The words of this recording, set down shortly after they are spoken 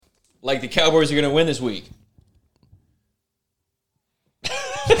Like the Cowboys are going to win this week.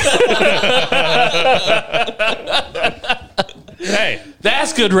 Hey,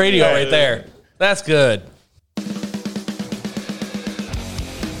 that's good radio right there. That's good.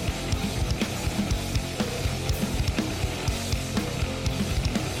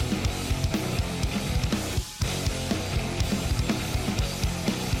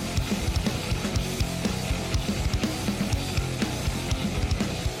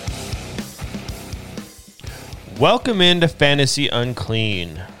 Welcome into Fantasy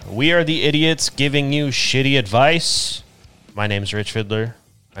Unclean. We are the idiots giving you shitty advice. My name's Rich Fiddler.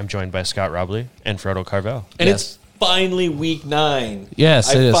 I'm joined by Scott Robley and Frodo Carvel. And Yes. it's finally week 9.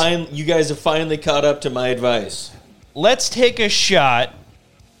 Yes, it is. You guys have finally caught up to my advice. Let's take a shot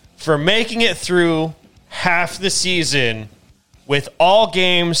for making it through half the season with all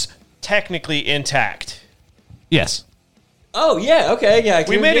games technically intact. Yes. Oh, yeah, okay, yeah.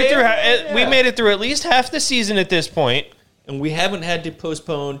 We made it through at least half the season at this point. And we haven't had to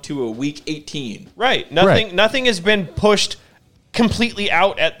postpone to a week 18. Right. Right. Nothing has been pushed completely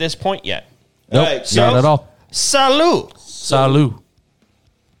out at this point yet. Nope, Right, so- not at all. Salut. Salut.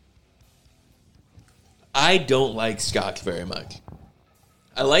 I don't like Scotch very much.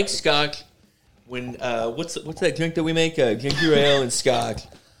 I like Scotch when, what's that drink that we make? Ginger ale and Scotch.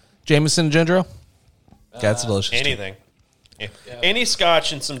 Jameson ginger ale? That's delicious. Anything. Any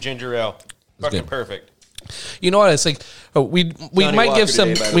scotch and some ginger ale. Fucking good. perfect. You know what? It's like we Johnny might Walker give some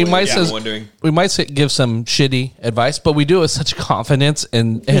today, by the we way, might if you're say, wondering. we might say, give some shitty advice, but we do it with such confidence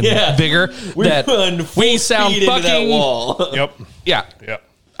and Yeah. vigor We that run full we sound speed into that fucking wall. Yep. yeah. Yep.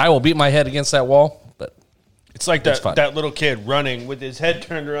 I will beat my head against that wall, but It's like It's fun. that little kid running with his head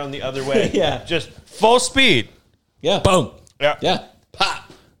turned around the other way. Yeah. Just full speed. Yeah. boom. Yeah. Yeah. Pop.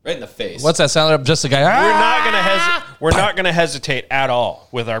 Right in the face. What's that sound like? Just a guy. We're not gonna hesitate at all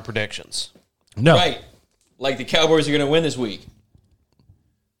with our predictions. No. Right. Like the Cowboys are going to win this week.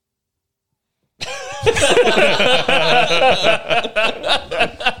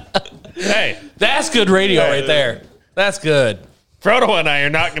 Hey, That's good radio right there. That's good. Frodo and I are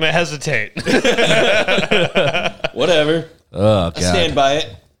not gonna hesitate. Whatever. Oh god. Stand by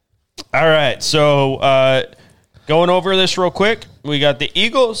it. All right, so going over this real quick, we got the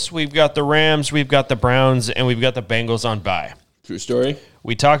Eagles, we've got the Rams, we've got the Browns, and we've got the Bengals on bye. True story.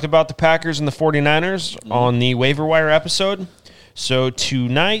 We talked about the Packers and the 49ers on the waiver wire episode. So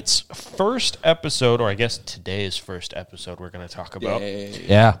tonight's first episode, or I guess today's first episode we're going to talk about,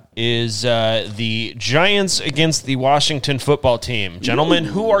 Yeah. is the Giants against the Washington football team. Gentlemen,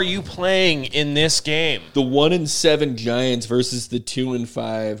 who are you playing in this game? The 1-7 Giants versus the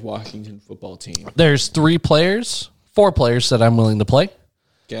 2-5 Washington football team. There's 4 players that I'm willing to play.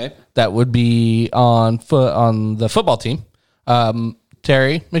 Okay. That would be on the football team.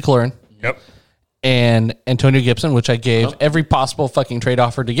 Terry McLaurin Yep. and Antonio Gibson, which I gave every possible fucking trade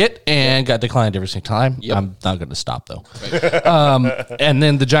offer to get and got declined every single time. Yep. I'm not going to stop though. And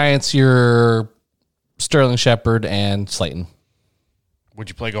then the Giants, you're Sterling Shepard and Slayton. Would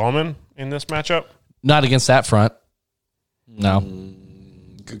you play Gallman in this matchup? Not against that front. No.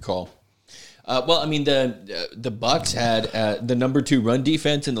 Good call. Well, I mean, the Bucks had the number 2 run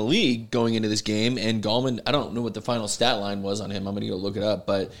defense in the league going into this game, and Gallman, I don't know what the final stat line was on him. I'm going to go look it up,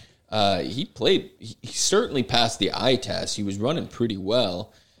 but he played. He certainly passed the eye test. He was running pretty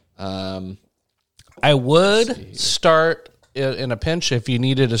well. I would start in a pinch if you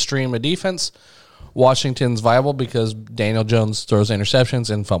needed a stream of defense. Washington's viable because Daniel Jones throws interceptions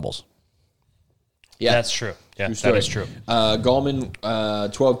and fumbles. Yeah, That's true. Yeah, that story. is true.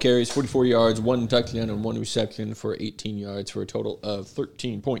 Gallman, 12 carries, 44 yards, 1 touchdown, and 1 reception for 18 yards for a total of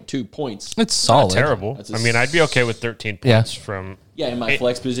 13.2 points. It's solid. Terrible. That's a I mean, I'd be okay with 13 Yeah. points from Yeah, in my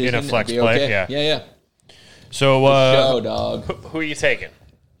flex position. in a it'd flex be play. okay. Yeah. Yeah. So, Show, dog. who are you taking?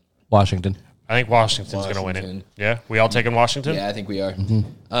 Washington. I think Washington's going to win it. Washington. Yeah, we all taking Washington. Yeah, I think we are.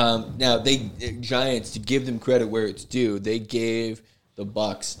 Mm-hmm. Now, Giants, to give them credit where it's due, they gave the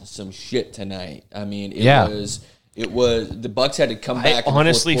Bucks some shit tonight. I mean, it was the Bucks had to come I back.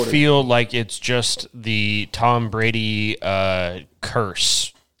 honestly in the fourth quarter. feel like it's just the Tom Brady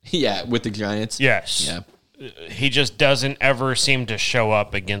curse. Yeah, with the Giants. Yes. Yeah. He just doesn't ever seem to show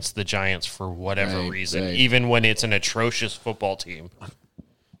up against the Giants for whatever Right, reason, right. even when it's an atrocious football team.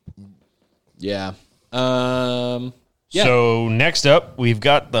 Yeah. Yeah. So next up, we've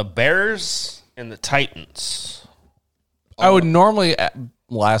got the Bears and the Titans. I would normally,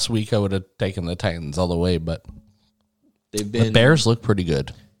 last week, I would have taken the Titans all the way, but They've the been Bears look pretty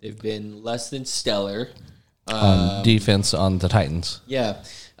good They've been less than stellar. on defense on the Titans. Yeah.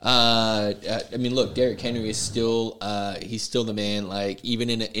 I mean, look, Derrick Henry is still he's still the man. Like even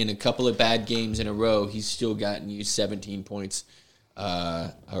in a couple of bad games in a row, he's still gotten you 17 points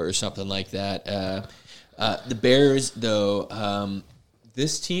or something like that. The Bears, though,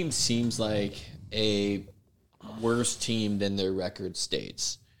 this team seems like a worse team than their record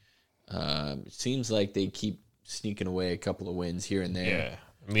states. It seems like they keep sneaking away a couple of wins here and there. Yeah.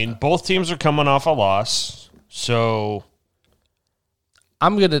 I mean, both teams are coming off a loss, so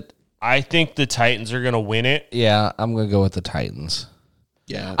I think the Titans are gonna win it. Yeah, I'm gonna go with the Titans.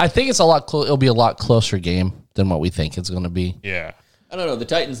 Yeah, I think it'll be a lot closer game than what we think it's gonna be. Yeah. I don't know. The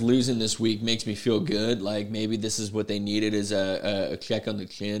Titans losing this week makes me feel good. Like maybe this is what they needed is a check on the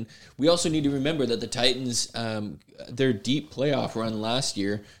chin. We also need to remember that the Titans, their deep playoff run last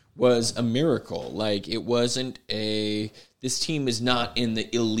year was a miracle. Like it wasn't this team is not in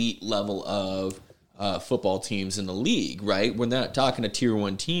the elite level of football teams in the league, right? We're not talking a tier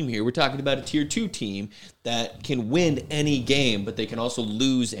 1 team here. We're talking about a tier 2 team that can win any game, but they can also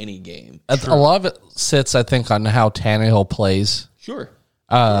lose any game. A lot of it sits, I think, on how Tannehill plays. Sure.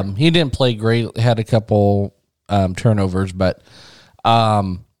 He didn't play great, had a couple turnovers, but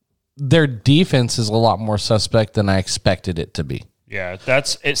their defense is a lot more suspect than I expected it to be. Yeah,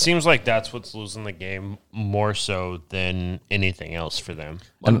 it seems like that's what's losing the game more so than anything else for them.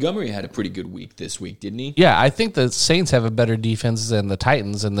 Montgomery had a pretty good week this week, didn't he? Yeah, I think the Saints have a better defense than the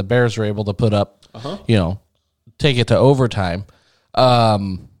Titans, and the Bears were able to put up, take it to overtime.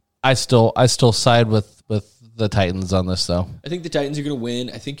 I still side with the Titans on this, though. I think the Titans are going to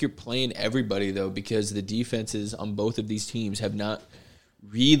win. I think you're playing everybody, though, because the defenses on both of these teams have not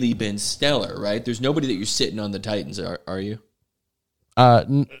really been stellar, right? There's nobody that you're sitting on the Titans, are you?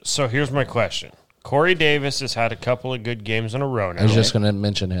 So here's my question. Corey Davis has had a couple of good games in a row now. I was just going to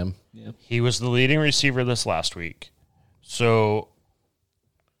mention him. Yeah. He was the leading receiver this last week. So,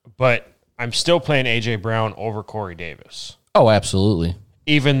 but I'm still playing A.J. Brown over Corey Davis. Oh, absolutely.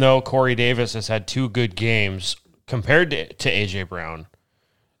 Even though Corey Davis has had 2 good games compared to A.J. Brown,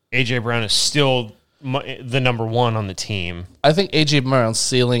 A.J. Brown is still the number 1 on the team. I think A.J. Brown's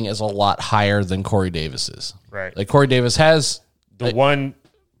ceiling is a lot higher than Corey Davis's. Right. Like Corey Davis The one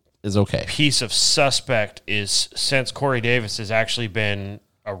is okay. piece of suspect is since Corey Davis has actually been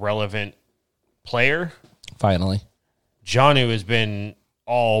a relevant player, Finally. Jonnu has been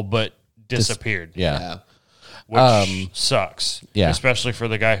all but disappeared. Yeah. Which sucks. yeah. Especially for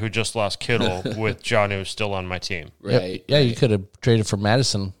the guy who just lost Kittle with Jonnu still on my team. Right. Yeah, you could have traded for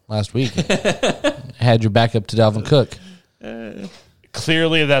Madison last week. Had your backup to Dalvin Cook.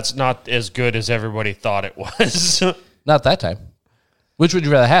 Clearly that's not as good as everybody thought it was. Not that time. Which would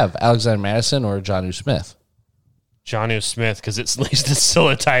you rather have, Alexander Madison or Jonnu Smith? Jonnu Smith, because at least it's still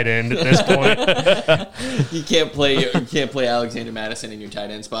a tight end at this point. You can't play Alexander Madison in your tight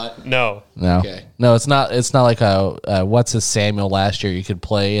end spot. No. Okay. No, it's not. It's not like what's his Samuel last year. You could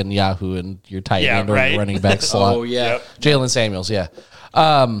play in Yahoo and your tight end or your running back slot. Oh yeah. Yep. Jalen Samuels, yeah.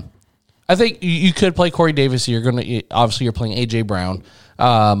 I think you could play Corey Davis. You're playing A.J. Brown.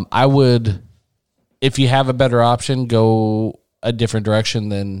 I would, if you have a better option, go a different direction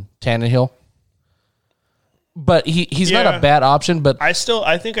than Tannehill. But he's not a bad option. But I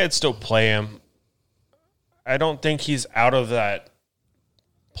think I'd still play him. I don't think he's out of that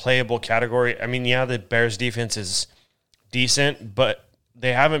playable category. I mean, yeah, the Bears defense is decent, but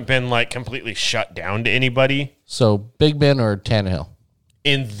they haven't been like completely shut down to anybody. So Big Ben or Tannehill?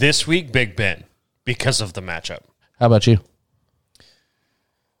 In this week, Big Ben, because of the matchup. How about you?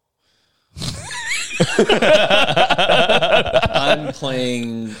 I'm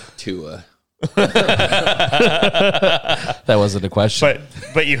playing Tua. That wasn't a question.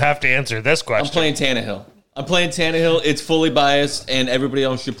 But you have to answer this question. I'm playing Tannehill. It's fully biased, and everybody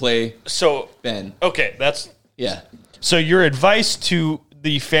else should play Ben. Okay, Yeah. so your advice to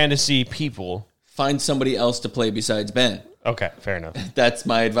the fantasy people. Find somebody else to play besides Ben. Okay, fair enough. That's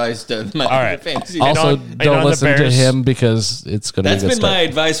my advice to my right. fantasy. Also, on don't the listen to Bears- him because it's going to be a That's good been start. my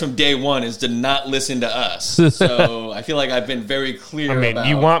advice from day one, is to not listen to us. So I feel like I've been very clear I mean, about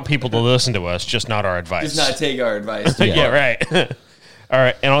you want people to listen to us, just not our advice. just not take our advice. Yeah, right. All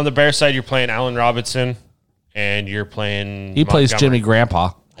right, and on the Bears side, you're playing Allen Robinson, and you're playing He plays Montgomery. Jimmy Grandpa.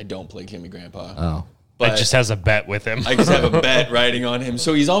 I don't play Kimmy Grandpa. Oh. But It just has a bet with him. I just have a bet riding on him.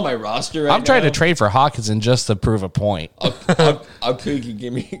 So he's on my roster right I'm trying now. to trade for Hawkinson just to prove a point. I'll take you,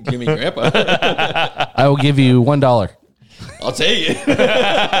 give me Grandpa. I will give you $1. I'll take it.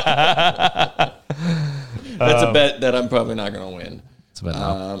 That's a bet that I'm probably not going to win. It's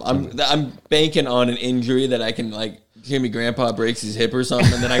about I'm banking on an injury that I can like Jimmy Grandpa breaks his hip or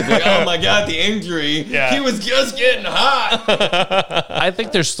something, and then I'd be like, oh my God, the injury. Yeah. He was just getting hot. I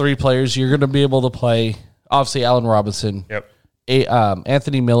think there's 3 players you're going to be able to play. Obviously, Allen Robinson. Yep.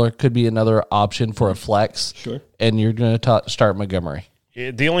 Anthony Miller could be another option for a flex. Sure. And you're going to start Montgomery.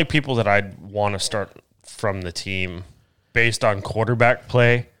 The only people that I'd want to start from the team based on quarterback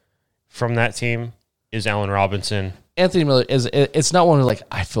play from that team is Allen Robinson. Anthony Miller it's not one of like,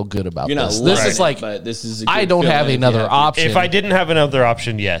 I feel good about You're not this. This loving is like, it, but this is a I good don't feeling have if you another have to. option. If I didn't have another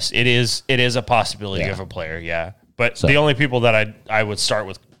option, yes, it is a possibility Yeah. of a player, yeah. But the only people that I would start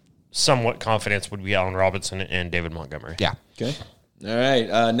with somewhat confidence would be Allen Robinson and David Montgomery. Yeah. Okay. All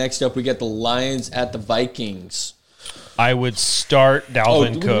right. Next up, we got the Lions at the Vikings. I would start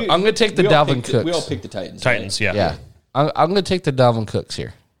Dalvin Cook. I'm going to take the Dalvin Cooks. We all picked the Titans. Titans, right? yeah. Yeah. I'm going to take the Dalvin Cooks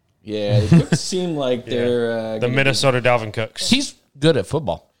here. Yeah, the Cooks seem like they're The Minnesota Dalvin Cooks. He's good at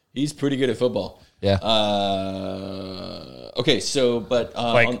football. He's pretty good at football. Yeah. Okay, so but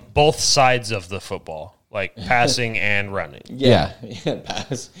like both sides of the football, like passing and running. yeah,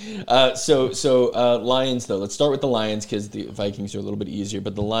 pass. So Lions though. Let's start with the Lions because the Vikings are a little bit easier.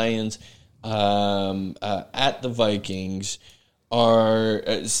 But the Lions at the Vikings are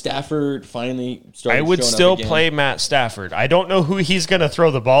Stafford finally started. I would showing up still again, play Matt Stafford. I don't know who he's going to throw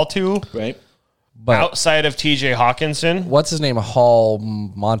the ball to right. But outside of TJ Hawkinson. what's his name?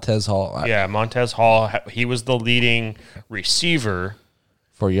 Montez Hall. Yeah, Montez Hall, he was the leading receiver.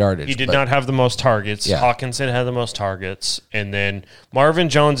 For yardage. He did but not have the most targets. Yeah. Hawkinson had the most targets. And then Marvin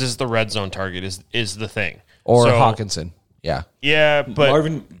Jones is the red zone target is the thing. Or So, Hawkinson. Yeah. Yeah, but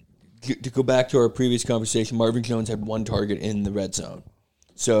Marvin, to go back to our previous conversation, Marvin Jones had 1 target in the red zone.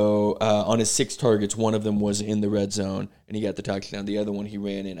 So on his 6 targets, 1 of them was in the red zone, and he got the touchdown. The other one he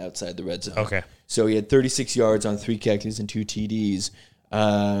ran in outside the red zone. Okay. So he had 36 yards on 3 catches and 2 TDs.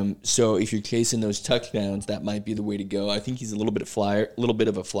 So if you're chasing those touchdowns, that might be the way to go. I think he's a little bit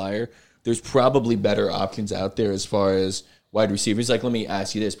of a flyer. There's probably better options out there as far as wide receivers. Like, let me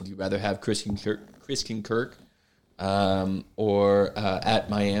ask you this: would you rather have Christian Kirk, or at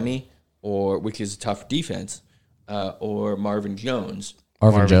Miami, or which is a tough defense, or Marvin Jones?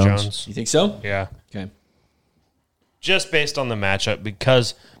 Marvin Jones. You think so? Yeah. Okay. Just based on the matchup,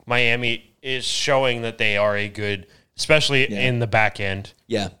 because Miami is showing that they are a good, especially in the back end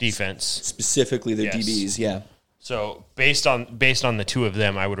Yeah. defense. Specifically the Yes. DBs. Yeah. So based on the 2 of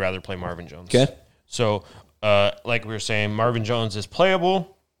them, I would rather play Marvin Jones. Okay. So like we were saying, Marvin Jones is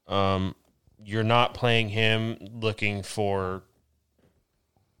playable. You're not playing him looking for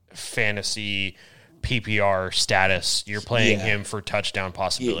fantasy PPR status. You're playing Yeah. him for touchdown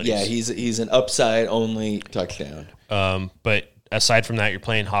possibilities. Yeah. He's an upside only touchdown. But aside from that, you're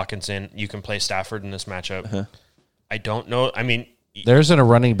playing Hawkinson. You can play Stafford in this matchup. I don't know. I mean, There isn't a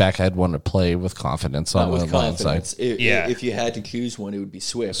running back I'd want to play with confidence on With the Lions side. confidence. If you had to choose one, it would be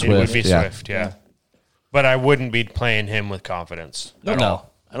Swift. it would Swift, be yeah. Swift, yeah. But I wouldn't be playing him with confidence. No.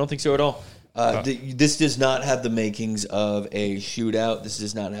 I don't think so at all. This does not have the makings of a shootout. This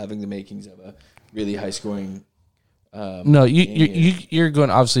is not having the makings of a really high scoring. No, you're going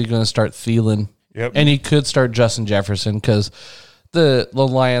obviously going to start Thielen. Yep. And you could start Justin Jefferson because the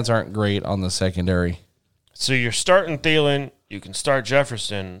Lions aren't great on the secondary. So you're starting Thielen. You can start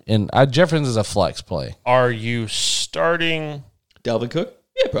Jefferson. And Jefferson is a flex play. Are you starting? Dalvin Cook?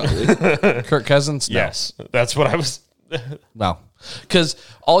 Yeah, probably. Kirk Cousins? No. Yes, that's what I was. No. Because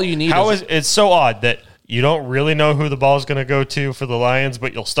all you need is It's so odd that you don't really know who the ball is going to go to for the Lions,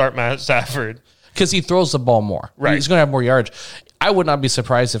 but you'll start Matt Stafford. because he throws the ball more. Right. He's going to have more yards. I would not be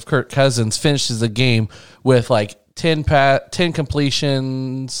surprised if Kirk Cousins finishes the game with like 10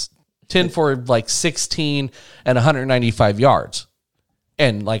 completions, 10 for like 16 and 195 yards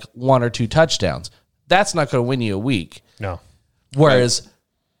and like 1 or 2 touchdowns. That's not going to win you a week. No. Whereas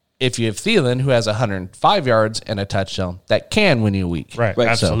if you have Thielen, who has 105 yards and a touchdown, that can win you a week. Right.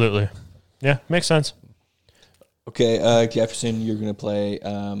 Right, so- Absolutely. Yeah, makes sense. Okay, Jefferson, you're going to play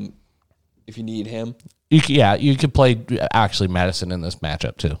if you need him. You could play actually Madison in this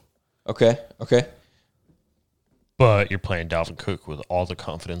matchup too. Okay. But you're playing Dalvin Cook with all the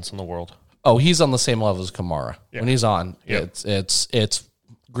confidence in the world. Oh, he's on the same level as Kamara. When he's on, Yep. it's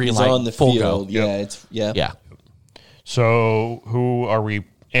green He's light, on the full field. go. Yeah. Yeah. So who are we?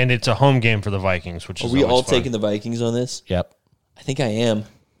 And it's a home game for the Vikings, which Are is we always all fun. taking the Vikings on this? Yep. I think I am.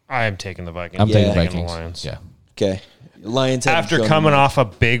 I am taking the Vikings. I'm taking Yeah. Vikings. the Lions. Yeah. Okay. Lions haven't After shown coming me off a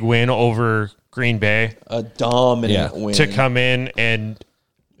big win over Green Bay, a dominant Yeah. win to come in and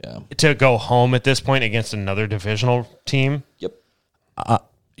yeah. to go home at this point against another divisional team. Yep.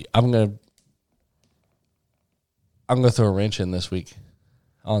 I'm gonna throw a wrench in this week.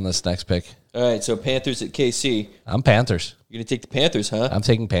 on this next pick. All right, so Panthers at KC. I'm Panthers. You're going to take the Panthers, huh? I'm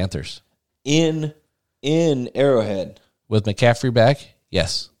taking Panthers. In Arrowhead. With McCaffrey back,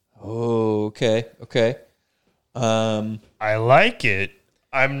 yes. Oh, okay. I like it.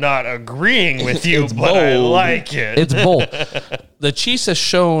 I'm not agreeing with you, It's but I bold. like it. It's bold. The Chiefs has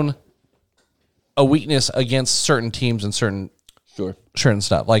shown a weakness against certain teams and certain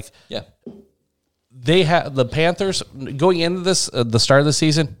stuff. Like Yeah. they have the Panthers going into this the start of the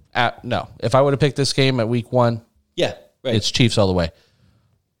season. No, if I would have picked this game at week 1, Yeah, right. it's Chiefs all the way.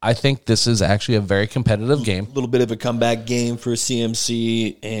 I think this is actually a very competitive game. A little bit of a comeback game for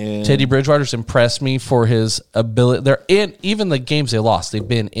CMC and Teddy Bridgewater's impressed me for his ability. They're in even the games they lost. They've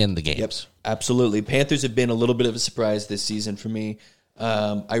been in the games. Yep, absolutely. Panthers have been a little bit of a surprise this season for me.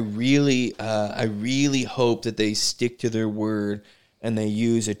 I really hope that they stick to their word and they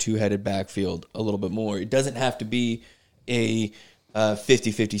use a two-headed backfield a little bit more. It doesn't have to be a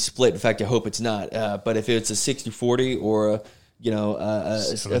 50-50 split. In fact, I hope it's not. But if it's a 60-40 or a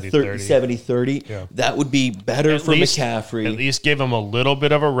 70-30, that would be better for McCaffrey. At least give him a little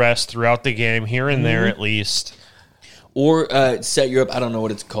bit of a rest throughout the game, here and there at least. Or set you up. I don't know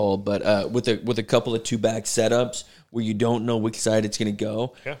what it's called, but with a couple of 2-back setups where you don't know which side it's going to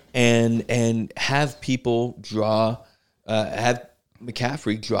go, and have people have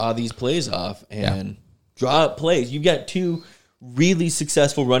McCaffrey draw these plays off and draw up plays. You've got 2 really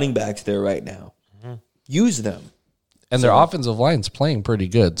successful running backs there right now. Mm-hmm. Use them, and their offensive line's playing pretty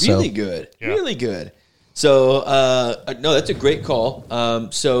good. Really good. So, no, that's a great call.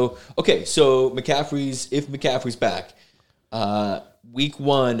 So if McCaffrey's back, week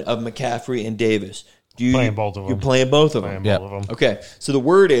 1 of McCaffrey and Davis. Playing both of them. You're playing both of them. Both of them. Okay, so the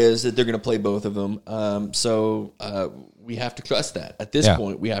word is that they're going to play both of them. So we have to trust that. At this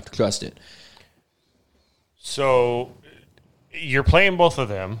point, we have to trust it. So you're playing both of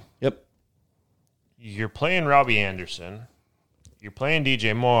them. Yep. You're playing Robbie Anderson. You're playing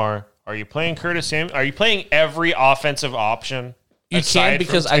DJ Moore. Are you playing Curtis Samuel? Are you playing every offensive option? You can,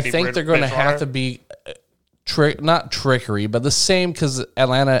 because I think they're going to have to be not trickery, but the same, because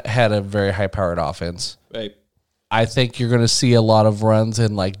Atlanta had a very high-powered offense. Right. I think you're going to see a lot of runs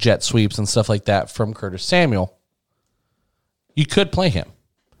and like jet sweeps and stuff like that from Curtis Samuel. You could play him,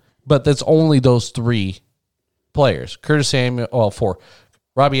 but that's only those 3 players. Curtis Samuel, 4.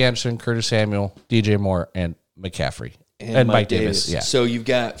 Robbie Anderson, Curtis Samuel, DJ Moore, and McCaffrey. And Mike Davis. Yeah. So you've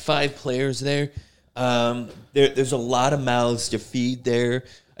got 5 players there. There's a lot of mouths to feed there.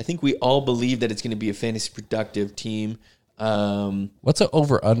 I think we all believe that it's going to be a fantasy productive team. What's the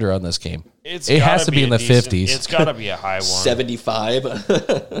over-under on this game? It has to be in the 50s. It's got to be a high one. 75.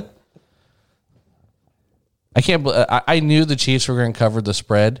 I can't. I knew the Chiefs were going to cover the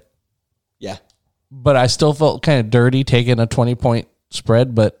spread. Yeah. But I still felt kind of dirty taking a 20-point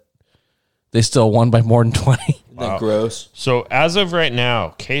spread, but they still won by more than 20. Isn't that gross? So as of right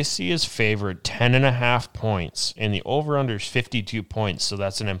now, KC is favored 10.5 points, and the over-under is 52 points. So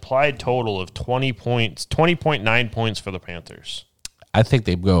that's an implied total of 20 points, 20.9 points for the Panthers. I think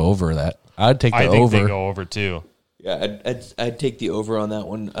they go over that. I'd take the I think over. they go over too. Yeah, I'd take the over on that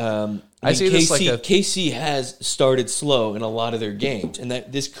one. I see this like KC has started slow in a lot of their games, and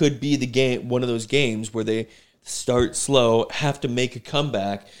that this could be the game, one of those games where they start slow, have to make a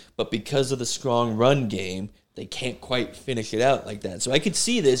comeback, but because of the strong run game, they can't quite finish it out like that. So I could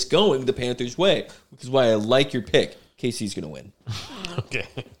see this going the Panthers' way, which is why I like your pick. KC's going to win. Okay.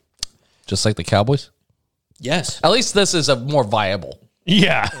 Just like the Cowboys? Yes. At least this is a more viable.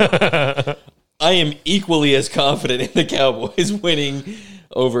 Yeah. I am equally as confident in the Cowboys winning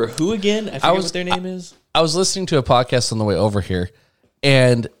over who again? I forget what their name is. I was listening to a podcast on the way over here,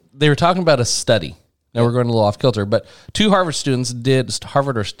 and they were talking about a study. Now we're going a little off kilter, but 2 Harvard students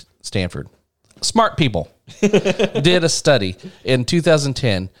Harvard or Stanford, smart people, did a study in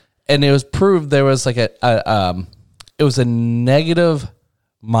 2010, and it was proved there was like it was a negative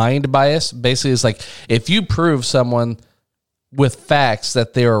mind bias. Basically, it's like if you prove someone with facts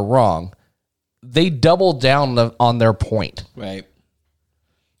that they are wrong, they double down on their point. Right.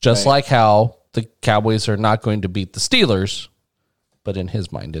 Just like how the Cowboys are not going to beat the Steelers, but in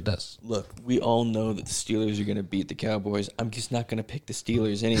his mind it does. Look, we all know that the Steelers are going to beat the Cowboys. I'm just not going to pick the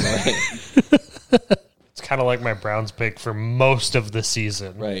Steelers anyway. It's kind of like my Browns pick for most of the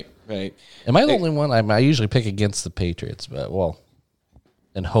season. Right. Am I the only one? I usually pick against the Patriots, but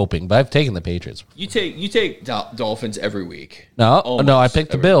and hoping. But I've taken the Patriots. You take Dolphins every week. No, I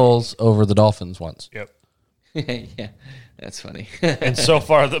picked the Bills over the Dolphins once. Yep. Yeah, that's funny. And so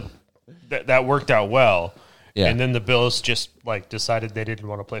far, that worked out well. Yeah. And then the Bills just decided they didn't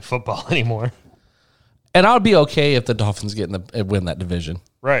want to play football anymore. And I would be okay if the Dolphins win that division.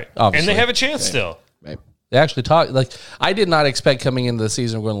 Right. Obviously. And they have a chance still. Right. They actually talk like I did not expect coming into the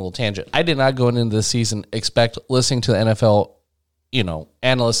season. We're going a little tangent. I did not going into the season expect listening to the NFL,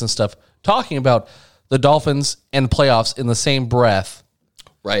 analysts and stuff talking about the Dolphins and playoffs in the same breath.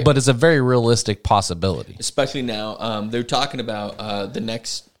 Right. But it's a very realistic possibility. Especially now, they're talking about the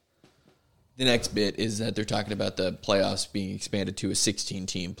next bit is that they're talking about the playoffs being expanded to a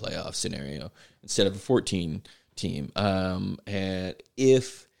 16-team playoff scenario instead of a 14-team. And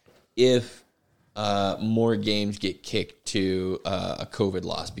if more games get kicked to a COVID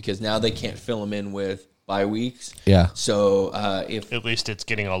loss, because now they can't fill them in with bye weeks. Yeah. So if At least it's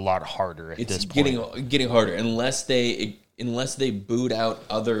getting a lot harder at this point. it's getting harder unless they boot out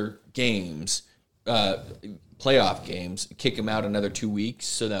other games, playoff games, kick them out another 2 weeks,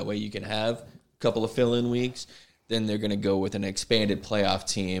 so that way you can have a couple of fill-in weeks. Then they're going to go with an expanded playoff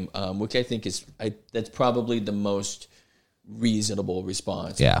team, which I think that's probably the most reasonable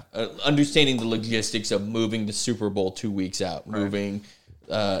response. Yeah. Understanding the logistics of moving the Super Bowl 2 weeks out, moving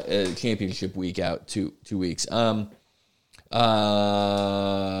a championship week out 2 weeks. So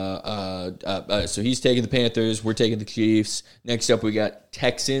he's taking the Panthers. We're taking the Chiefs. Next up, we got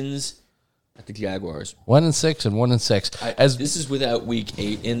Texans at the Jaguars. 1-6 and 1-6. This is without Week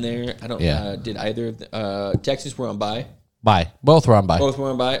 8 in there. I don't. Yeah. Did either of the Texans were on bye? Both were on bye. Both were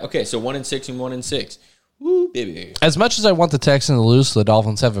on bye. Okay, so 1-6 and 1-6. Woo, baby. As much as I want the Texans to lose, so the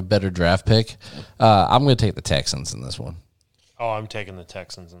Dolphins have a better draft pick. I'm going to take the Texans in this one. Oh, I'm taking the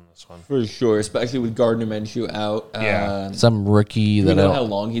Texans in this one. For sure, especially with Gardner Minshew out. Yeah. Some rookie Do we that know how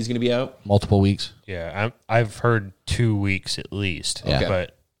long he's going to be out? multiple weeks. Yeah, I've heard 2 weeks at least. Yeah.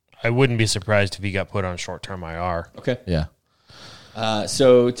 But I wouldn't be surprised if he got put on short-term IR. Okay. Yeah.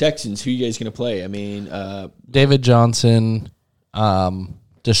 So Texans, who you guys going to play? I mean, David Johnson,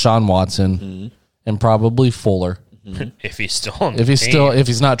 Deshaun Watson, and probably Fuller If he's still on the if team.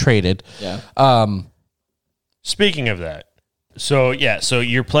 he's not traded. yeah. Speaking of that, so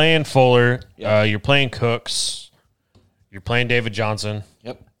you're playing Fuller, Yeah. you're playing Cooks, you're playing David Johnson,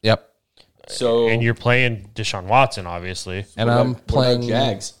 Yep. So and you're playing Deshaun Watson, obviously. And what I'm about playing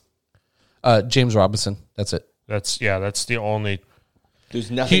Jags. James Robinson. That's it. That's the only. There's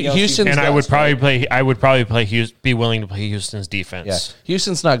nothing else. Houston's And got- I would probably play. Be willing to play Houston's defense. Yeah.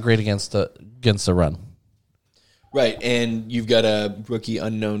 Houston's not great against the run. Right, and you've got a rookie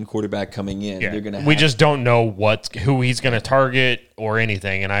unknown quarterback coming in. Yeah. They're gonna We just don't know who he's going to target or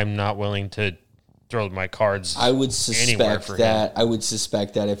anything, and I'm not willing to throw my cards. I would anywhere suspect for that. him. I would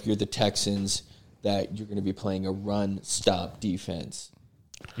suspect that if you're the Texans, that you're going to be playing a run-stop defense.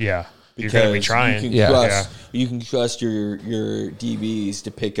 Yeah, you're going to be Because trying. You can Yeah. trust, you can trust your DBs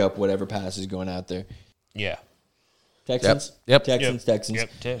to pick up whatever pass is going out there. Yeah. Texans, Yep. Texans, Yep. Texans. Yep.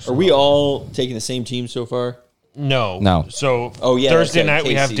 Texans. Are we all taking the same team so far? No. So Oh, yeah, Thursday that's right, night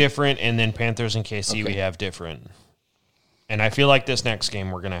we have KC. different, and then Panthers and KC we have different. And I feel like this next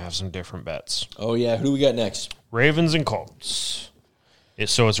game we're going to have some different bets. Oh yeah, who do we got next? Ravens and Colts.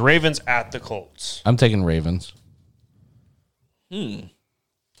 So it's Ravens at the Colts. I'm taking Ravens. This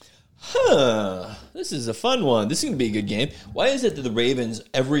is a fun one. This is going to be a good game. Why is it that the Ravens,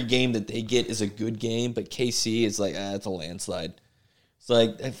 every game that they get is a good game, but KC is like, it's a landslide? It's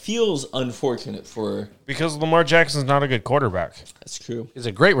like, it feels unfortunate for... Because Lamar Jackson's not a good quarterback. That's true. He's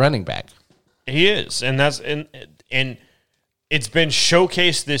a great running back. He is, and it's been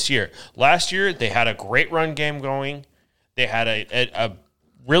showcased this year. Last year they had a great run game going. They had a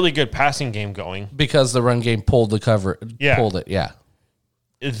really good passing game going. Because the run game pulled the cover. Yeah. Pulled it, yeah.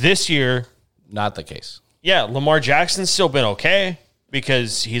 This year, Not the case. yeah, Lamar Jackson's still been okay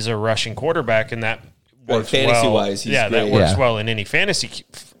because he's a rushing quarterback, and that Right, works fantasy-wise, he's that great. works Yeah. well in any fantasy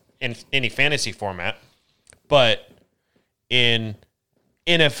format. But in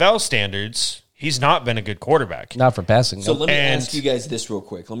NFL standards, he's not been a good quarterback. Not for passing. So no. let me And- ask you guys this real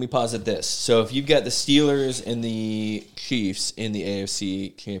quick. Let me posit this. So if you've got the Steelers and the Chiefs in the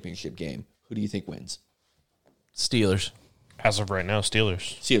AFC Championship game, who do you think wins? Steelers. As of right now,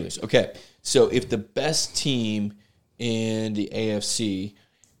 Steelers. Steelers. Okay. So if the best team in the AFC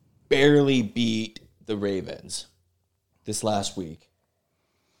barely beat the Ravens this last week,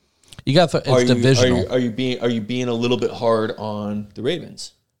 You got it's divisional. Are you being a little bit hard on the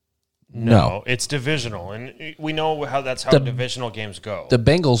Ravens? No. It's divisional, and we know how The- divisional games go. The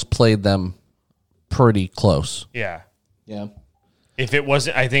Bengals played them pretty close. Yeah. Yeah. If it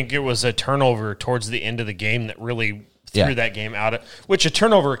wasn't, I think it was a turnover towards the end of the game that really threw Yeah. that game out. Which a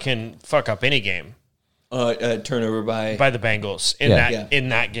turnover can fuck up any game. turnover by the Bengals in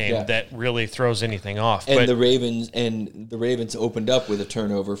that game that really throws anything off. And but the Ravens opened up with a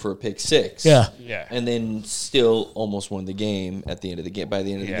turnover for a pick six. Yeah. And then still almost won the game at the end of the game. By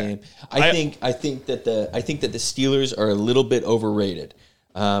the end of the game, I think that the Steelers are a little bit overrated.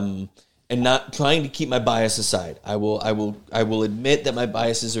 And not trying to keep my bias aside, I will admit that my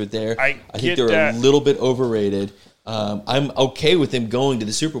biases are there. I think they're a little bit overrated. I'm okay with them going to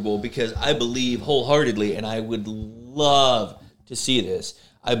the Super Bowl because I believe wholeheartedly, and I would love to see this.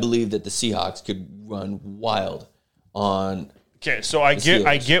 I believe that the Seahawks could run wild on. Okay, so I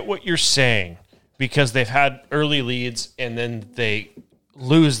get what you're saying because they've had early leads and then they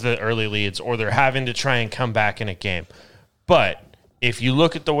lose the early leads, or they're having to try and come back in a game. But if you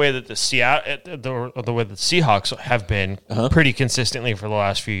look at the way that the Seahawks have been pretty consistently for the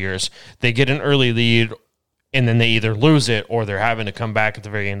last few years, they get an early lead and then they either lose it or they're having to come back at the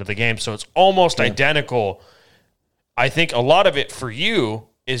very end of the game. So it's almost identical. I think a lot of it for you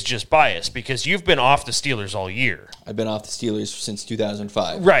is just bias because you've been off the Steelers all year. I've been off the Steelers since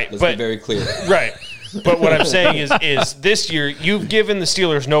 2005. Right. Let's be very clear. Right. But what I'm saying is this year you've given the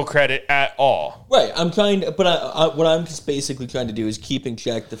Steelers no credit at all. Right. I'm trying to, but what I'm just basically trying to do is keep in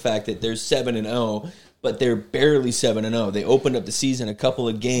check the fact that they're 7-0, but they're barely 7-0. They opened up the season a couple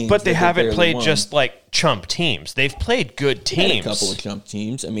of games, but they haven't played just like chump teams. They've played good teams. A couple of chump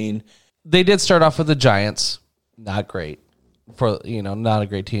teams. I mean, they did start off with the Giants, not great not a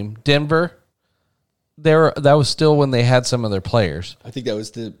great team. Denver, that was still when they had some of their players. I think that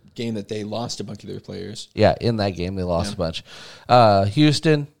was the game that they lost a bunch of their players. Yeah, in that game they lost a bunch.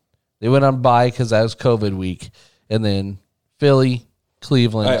 Houston, they went on bye because that was COVID week, and then Philly,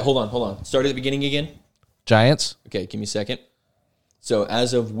 Cleveland. All right, hold on. Start at the beginning again. Giants. Okay, give me a second. So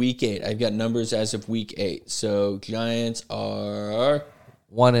as of week 8, I've got numbers as of week 8. So Giants are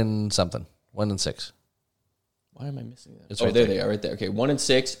 1-6. Why am I missing that? It's there there. they are, right there. Okay,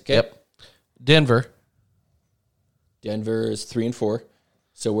 1-6. Okay. Yep. Denver is 3-4.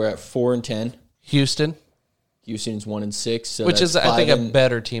 So we're at 4-10. Houston's 1-6. So which is, I think, a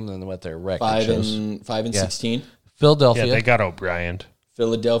better team than what their record 5-16. Philadelphia. Yeah, they got O'Brien.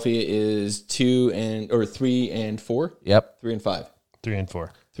 Philadelphia is 3-4. Yep. 3-5. 3-4.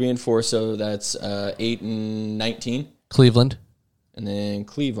 3-4. So that's 8-19. Cleveland. And then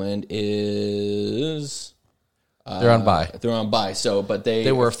Cleveland is they're on bye. They're on bye. So, but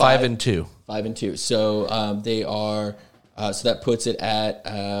they were 5-2. 5-2. So they are. So that puts it at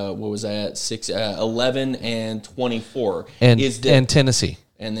what was that? 11-24. And Tennessee.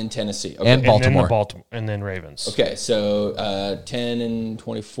 And then Tennessee. Okay. And Baltimore. And then Ravens. Okay, so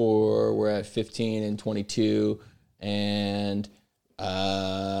 10-24. We're at 15-22, and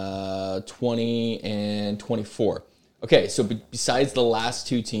 20-24. Okay, so besides the last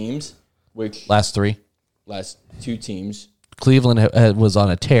two teams, last two teams, Cleveland was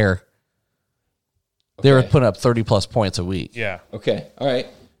on a tear. They were putting up 30-plus points a week. Yeah. Okay. All right.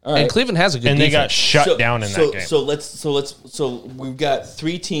 And Cleveland has a good defense. defense. They got shut down in that game. So we've got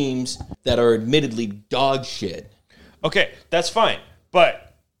 3 teams that are admittedly dog shit. Okay, that's fine.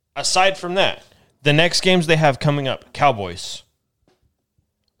 But aside from that, the next games they have coming up, Cowboys.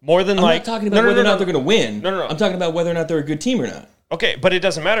 More than I'm not talking about whether or not they're going to win. No. I'm talking about whether or not they're a good team or not. Okay, but it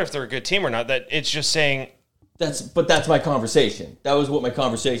doesn't matter if they're a good team or not. That it's just saying. That's my conversation. That was what my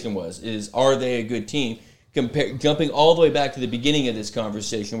conversation was. Is are they a good team? Jumping all the way back to the beginning of this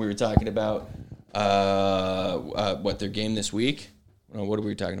conversation, we were talking about their game this week. What are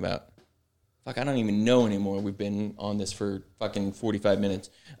we talking about? Fuck, I don't even know anymore. We've been on this for fucking 45 minutes.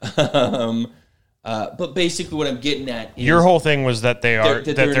 But basically, what I'm getting at is your whole thing was that they're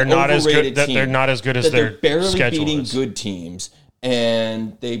not as good. That they're not as good as their barely schedule beating is. good teams,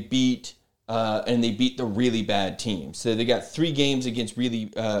 and they beat the really bad teams. So they got 3 games against really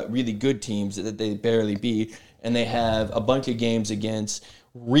good teams that they barely beat, and they have a bunch of games against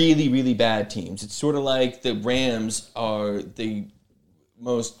really, really bad teams. It's sort of like the Rams are the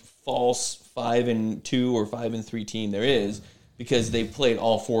most false 5-2 or 5-3 team there is because they played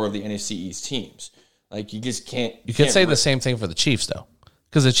all 4 of the NFC East teams. Like, you just can't. You could say the same thing for the Chiefs, though,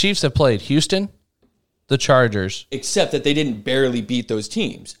 because the Chiefs have played Houston, the Chargers, except that they didn't barely beat those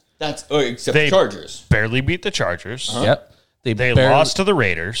teams. Except they the Chargers. Barely beat the Chargers. Uh-huh. Yep. They lost to the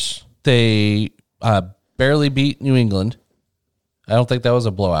Raiders. They barely beat New England. I don't think that was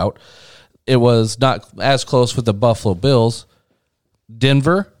a blowout. It was not as close with the Buffalo Bills,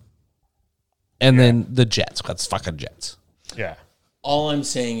 Denver, and then the Jets. That's fucking Jets. Yeah. All I'm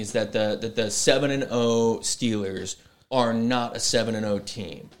saying is that the 7-0 Steelers are not a 7-0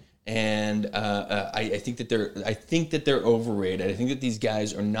 team. And I think that they're overrated. I think that these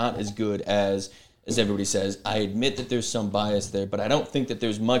guys are not as good as as everybody says. I admit that there's some bias there, but I don't think that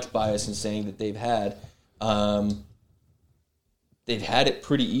there's much bias in saying that they've had it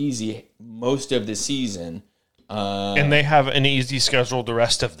pretty easy most of the season. And they have an easy schedule the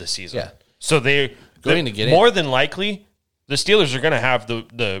rest of the season. Yeah. So they're Going to get more than likely, the Steelers are going to have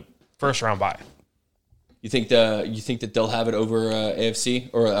the first round bye. You think that they'll have it over AFC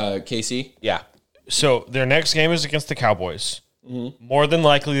or KC? Yeah. So their next game is against the Cowboys. Mm-hmm. More than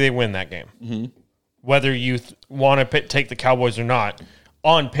likely, they win that game. Mm-hmm. Whether you want to take the Cowboys or not,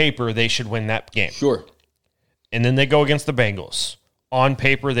 on paper, they should win that game. Sure. And then they go against the Bengals. On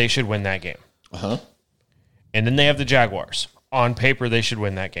paper, they should win that game. Uh-huh. And then they have the Jaguars. On paper, they should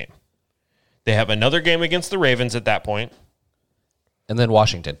win that game. They have another game against the Ravens at that point. And then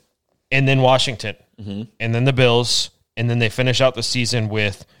Washington. And then Washington. Mm-hmm. And then the Bills. And then they finish out the season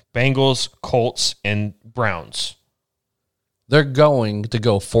with Bengals, Colts, and Browns. They're going to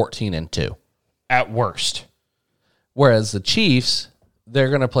go 14-2. At worst. Whereas the Chiefs, they're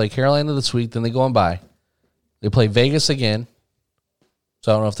going to play Carolina this week, then they go on bye. They play Vegas again.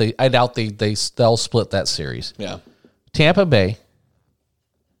 So I don't know if I doubt they'll split that series. Yeah. Tampa Bay,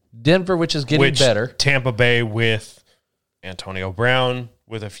 Denver, which is getting better. Tampa Bay with Antonio Brown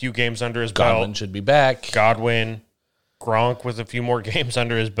with a few games under his Godwin belt. should be back. Godwin, Gronk with a few more games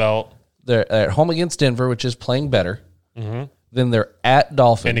under his belt. They're at home against Denver, which is playing better. Mm-hmm. Then they're at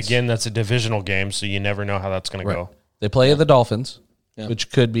Dolphins. And again, that's a divisional game, so you never know how that's going to go. They play the Dolphins,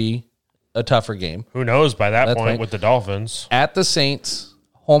 which could be a tougher game. Who knows by that That's point right. with the Dolphins. At the Saints,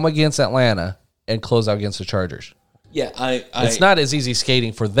 home against Atlanta, and close out against the Chargers. Yeah, It's not as easy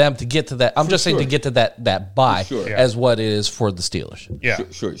skating for them to get to that. I'm just saying to get to that bye as what it is for the Steelers. Yeah.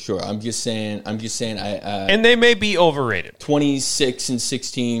 Sure. I'm just saying. And they may be overrated.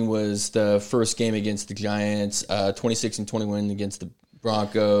 26-16 was the first game against the Giants. 26-21 against the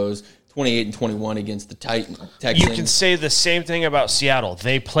Broncos. 28-21 against the Texans. You can say the same thing about Seattle.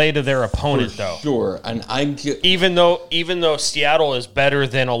 They play to their opponent, though. Sure, and even though Seattle is better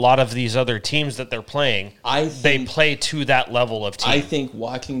than a lot of these other teams that they're playing, they play to that level of team. I think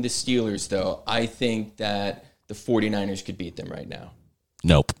watching the Steelers, though, I think that the 49ers could beat them right now.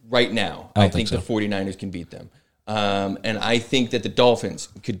 Nope. Right now, I think the 49ers can beat them. And I think that the Dolphins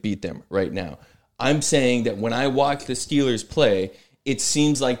could beat them right now. I'm saying that when I watch the Steelers play, it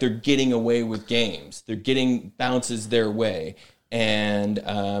seems like they're getting away with games. They're getting bounces their way. And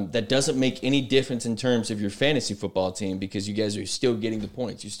that doesn't make any difference in terms of your fantasy football team because you guys are still getting the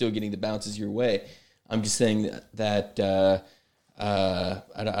points. You're still getting the bounces your way. I'm just saying that I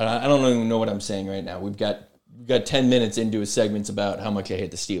don't even know what I'm saying right now. We've got 10 minutes into a segment about how much I hate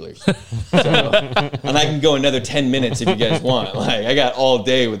the Steelers. And I can go another 10 minutes if you guys want. Like I got all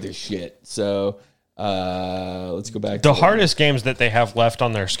day with this shit. So let's go back to the hardest games that they have left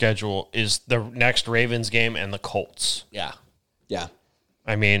on their schedule is the next Ravens game and the Colts. Yeah.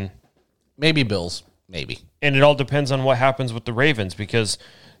 I mean, maybe Bills, maybe. And it all depends on what happens with the Ravens because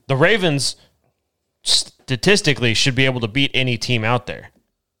the Ravens statistically should be able to beat any team out there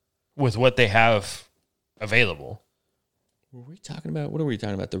with what they have available. What were we talking about?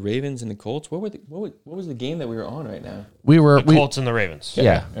 The Ravens and the Colts? What was the game that we were on right now? The Colts and the Ravens. Okay.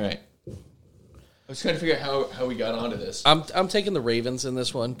 Yeah. All right. I was trying to figure out how we got onto this. I'm taking the Ravens in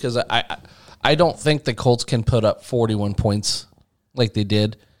this one because I don't think the Colts can put up 41 points like they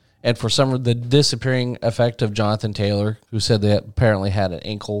did. And for some of the disappearing effect of Jonathan Taylor, who said they apparently had an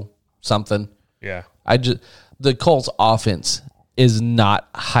ankle something. Yeah. The Colts offense is not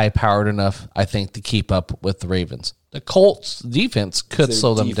high powered enough, I think, to keep up with the Ravens. The Colts defense could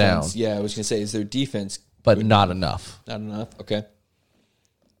slow them down. Yeah, I was going to say, is their defense. But not enough. Not enough? Okay.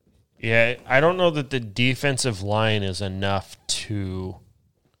 Yeah, I don't know that the defensive line is enough to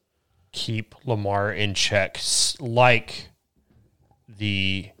keep Lamar in check like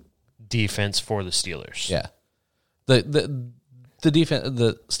the defense for the Steelers. Yeah. The defense,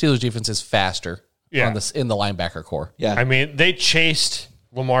 the Steelers defense is faster in the linebacker core. Yeah. I mean, they chased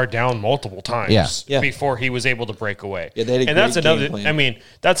Lamar down multiple times before he was able to break away. Yeah, they had a and that's great another game plan. I mean,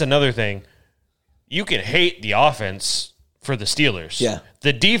 that's another thing. You can hate the offense for the Steelers. Yeah.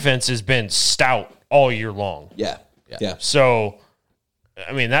 The defense has been stout all year long. Yeah. So,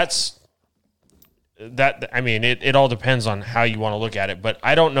 I mean, it all depends on how you want to look at it, but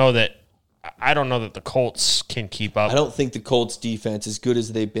I don't know that the Colts can keep up. I don't think the Colts defense, as good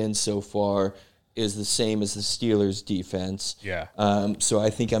as they've been so far, is the same as the Steelers defense. Yeah. So I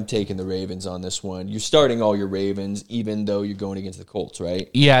think I'm taking the Ravens on this one. You're starting all your Ravens, even though you're going against the Colts, right?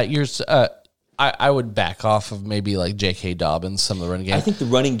 Yeah, I would back off of maybe like J.K. Dobbins, some of the running game. I think the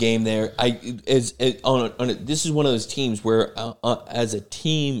running game there, this is one of those teams where, as a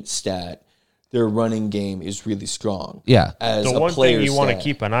team stat, their running game is really strong. Yeah. As The a one player thing you want to stat.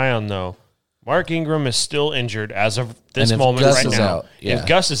 keep an eye on, though, Mark Ingram is still injured as of this And if moment Gus right is now. out, yeah. If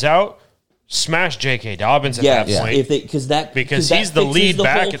Gus is out, smash J.K. Dobbins at that point. if they because Because that he's the fixes lead the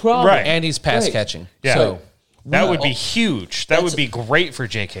back whole at- problem. right. And he's pass Right. catching. Yeah. So That would be Well, huge. That would be great for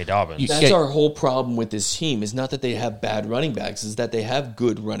J.K. Dobbins. That's Yeah. our whole problem with this team. Is not that they have bad running backs. Is that they have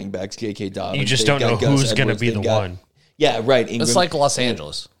good running backs. J.K. Dobbins. You just They've don't know got Gus who's going to Edwards, be the they've got- one. Yeah, right. Ingram. it's like Los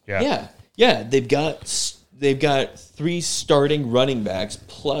Angeles. Yeah. They've got 3 starting running backs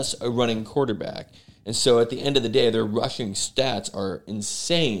plus a running quarterback, and so at the end of the day, their rushing stats are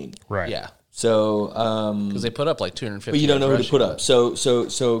insane. Right. Yeah. So, Because they put up like 250. but you don't know who to rushing. put up.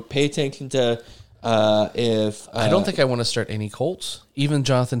 So pay attention to if I don't think I want to start any Colts, even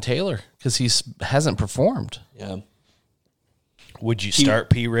Jonathan Taylor, because he hasn't performed. Yeah. Would you start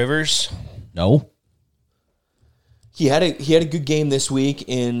P. Rivers? No. He had a good game this week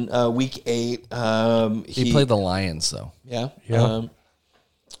in week 8. He played the Lions, though. Yeah. Yeah.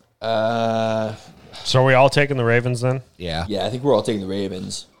 So are we all taking the Ravens then? Yeah. Yeah, I think we're all taking the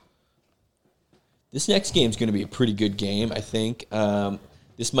Ravens. This next game is going to be a pretty good game, I think.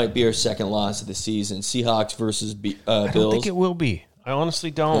 This might be our second loss of the season. Seahawks versus Bills. I don't think it will be. I honestly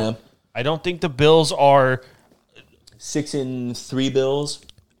don't. Yeah. I don't think the Bills are. 6-3 Bills.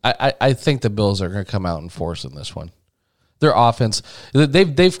 I think the Bills are going to come out and force in this one. Their offense,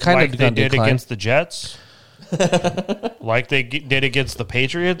 they've kind Like of they gone did decline, against the Jets, like they did against the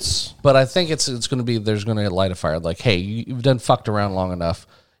Patriots. but I think it's going to be there's going to light a fire. Like, hey, you've done fucked around long enough.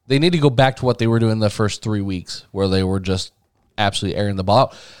 They need to go back to what they were doing the first 3 weeks, where they were just absolutely airing the ball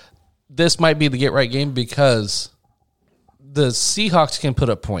out. This might be the get right game because the Seahawks can put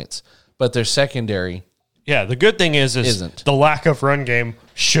up points, but their secondary, Yeah, the good thing is Isn't. the lack of run game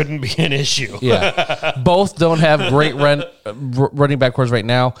shouldn't be an issue. yeah, both don't have great running back cores right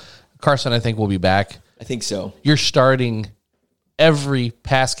now. Carson, I think, will be back. I think so. You're starting every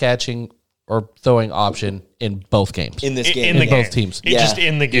pass catching or throwing option in both games. In this game. In the game. both teams. It just Yeah.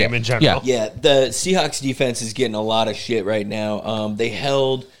 in the game Yeah. in general. Yeah, the Seahawks defense is getting a lot of shit right now. They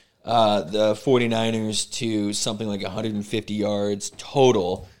held the 49ers to something like 150 yards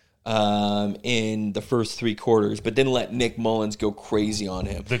total in the first 3 quarters, but then let Nick Mullins go crazy on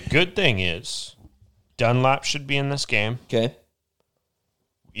him. The good thing is Dunlap should be in this game. Okay?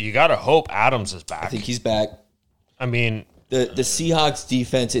 You got to hope Adams is back. I think he's back. I mean, The Seahawks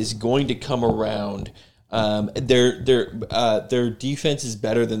defense is going to come around. Their defense is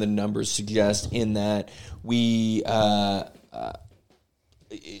better than the numbers suggest in that we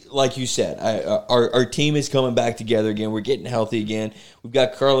like you said, our team is coming back together again. We're getting healthy again. We've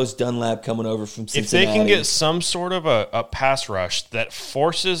got Carlos Dunlap coming over from if Cincinnati. they can get some sort of a pass rush that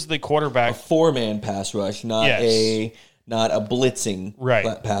forces the quarterback 4-man pass rush, not Yes. a blitzing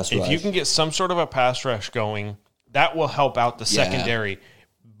right pass rush. If you can get some sort of a pass rush going, that will help out the secondary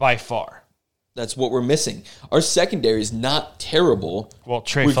by far. That's what we're missing. Our secondary is not terrible. Well,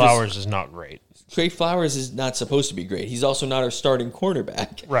 Trey We're just- Flowers is not great. Trey Flowers is not supposed to be great. He's also not our starting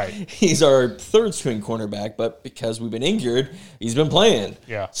cornerback. Right. He's our third string cornerback, but because we've been injured, he's been playing.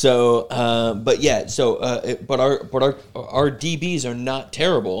 Yeah. So, but our DBs are not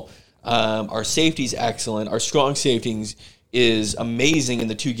terrible. Our safety's excellent. Our strong safeties is amazing in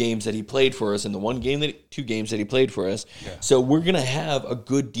the 2 games that he played for us, and the 2 games that he played for us. Yeah. So we're gonna have a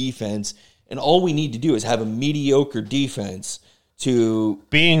good defense, and all we need to do is have a mediocre defense to.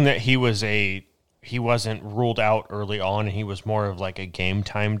 Being that he wasn't ruled out early on, and he was more of like a game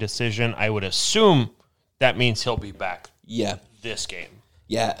time decision, I would assume that means he'll be back Yeah. this game.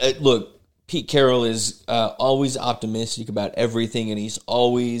 Yeah, look, Pete Carroll is always optimistic about everything, and he is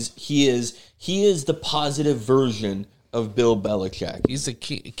the positive version of Bill Belichick. He's the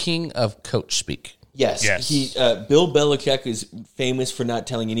king of coach speak. Yes. Yes. Bill Belichick is famous for not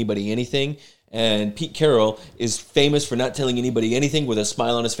telling anybody anything, and Pete Carroll is famous for not telling anybody anything with a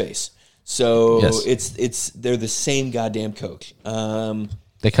smile on his face. So Yes. they're the same goddamn coach.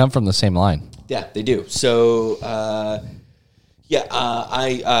 They come from the same line. Yeah, they do. So,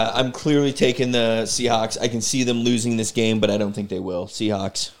 I'm clearly taking the Seahawks. I can see them losing this game, but I don't think they will.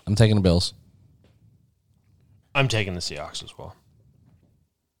 Seahawks. I'm taking the Bills. I'm taking the Seahawks as well.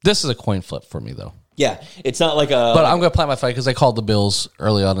 This is a coin flip for me, though. Yeah, it's not like a. But I'm going to plant my fight because I called the Bills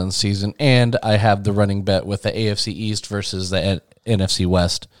early on in the season, and I have the running bet with the AFC East versus the NFC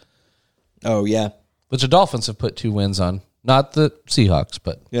West, Oh yeah, which the Dolphins have put 2 wins on. Not the Seahawks,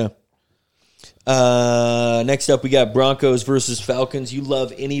 but yeah. Next up, we got Broncos versus Falcons. You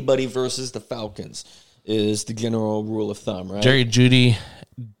love anybody versus the Falcons is the general rule of thumb, right? Jerry Jeudy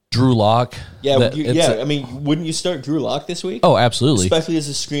Drew Lock. Yeah, I mean, wouldn't you start Drew Lock this week? Oh, absolutely. Especially as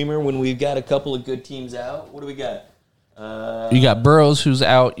a screamer when we've got a couple of good teams out. What do we got? You got Burrows, who's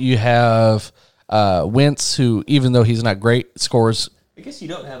out. You have Wentz, who, even though he's not great, scores. I guess you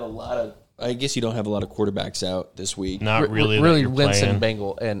don't have a lot of quarterbacks out this week. Not really. Really, Wentz and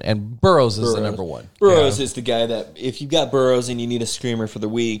Bengal and Burrows is the number one. Burrows is the guy that, if you've got Burrows and you need a screamer for the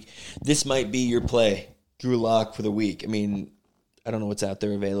week, this might be your play. Drew Lock for the week. I mean, I don't know what's out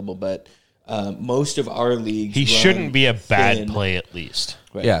there available, but most of our leagues, He shouldn't be a bad thin. play, at least.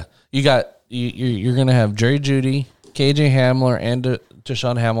 Right. Yeah, you're going to have Jerry Jeudy, KJ Hamler, and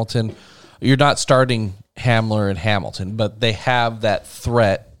Deshaun Hamilton. You're not starting Hamler and Hamilton, but they have that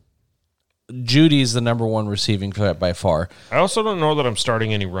threat. Judy's the number one receiving threat by far. I also don't know that I'm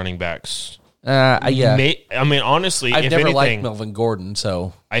starting any running backs. Yeah, I mean, honestly, I've if never liked anything, Melvin Gordon,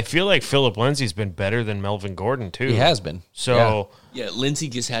 so I feel like Philip Lindsay's been better than Melvin Gordon, too. he has been. So Yeah, Lindsey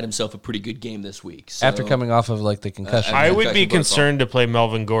just had himself a pretty good game this week. So. After coming off of like the concussion, I would be Concussion concerned to play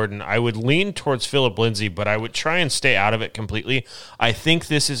Melvin Gordon. I would lean towards Philip Lindsay, but I would try and stay out of it completely. I think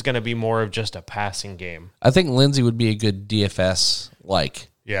this is going to be more of just a passing game. I think Lindsey would be a good DFS, like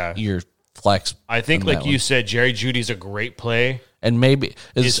your flex. I think, on like that you one. said, Jerry Judy's a great play. And maybe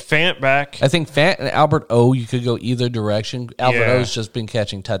Is Fant back? I think Fant and Albert O, you could go either direction. Albert Yeah. O's just been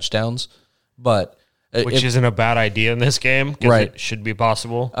catching touchdowns, but Which isn't a bad idea in this game, because Right. it should be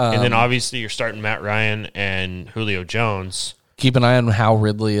possible. And then obviously you're starting Matt Ryan and Julio Jones. keep an eye on how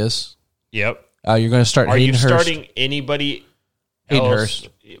Ridley is. Yep. You're going to start Are you Hayden Hurst. starting anybody Hayden else? Hurst.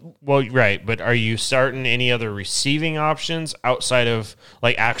 Well, right, but are you starting any other receiving options outside of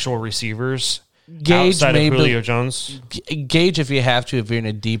like actual receivers? Gage outside maybe- of Julio Jones? Gauge if you have to, if you're in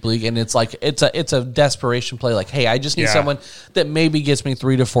a deep league, and it's like it's a desperation play. Like, hey, I just need Yeah. someone that maybe gets me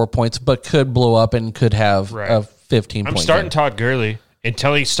 3 to 4 points, but could blow up and could have Right. a 15 I'm point starting game. Todd Gurley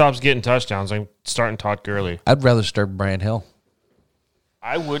until he stops getting touchdowns. I'm starting Todd Gurley. I'd rather start Brian Hill.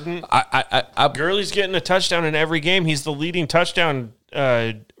 I wouldn't. I Gurley's getting a touchdown in every game. He's the leading touchdown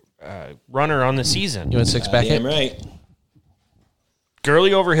runner on the season. you want 6-pack Damn it? right.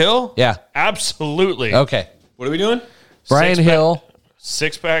 Gurley over Hill? Yeah. Absolutely. Okay. What are we doing? Brian Six-pack- Hill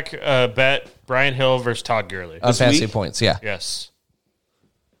Six-pack bet, Brian Hill versus Todd Gurley. on fantasy week? points. Yeah, Yes.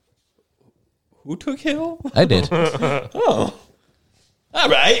 Who took Hill? I did. Oh. All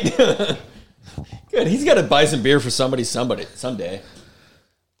right. Good. He's got to buy some beer for somebody someday.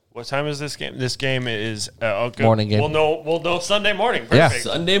 What time is this game? This game is good. Morning game. We'll know Sunday morning. Yeah. Perfect.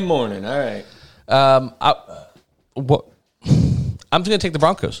 Sunday morning. All right. What? I'm going to take the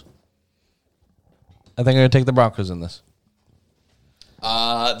Broncos. I think I'm going to take the Broncos in this.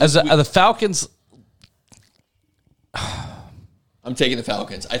 As the Falcons, I'm taking the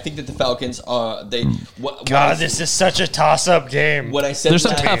Falcons. I think that the Falcons are God, this is such a toss-up game. What I said. there's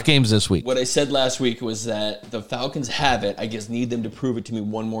some last- tough games this week. What I said last week was that the Falcons have it. I just need them to prove it to me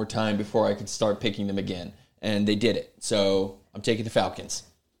one more time before I could start picking them again. And they did it. So I'm taking the Falcons.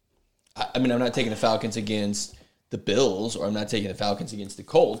 I mean, I'm not taking the Falcons against the Bills, or I'm not taking the Falcons against the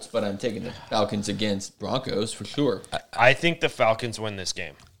Colts, but I'm taking the Falcons against Broncos for sure. I think the Falcons win this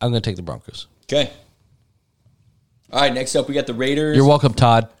game. I'm going to take the Broncos. Okay. All right, next up we got the Raiders. You're welcome,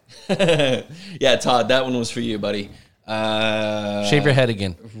 Todd. Yeah, Todd, that one was for you, buddy. Shave your head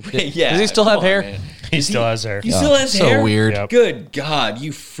again. Yeah. Does he still have come on, hair? man. He still has hair. He still has so hair? weird. Yep. Good God,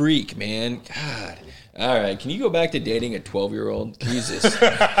 you freak, man. God. All right, can you go back to dating a 12-year-old? Jesus.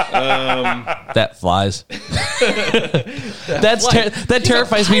 That flies. That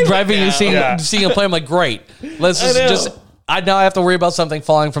terrifies me driving and seeing him play. I'm like, great. Let's I know. just. I now have to worry about something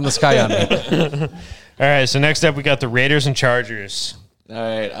falling from the sky on me. All right, so next up we got the Raiders and Chargers. All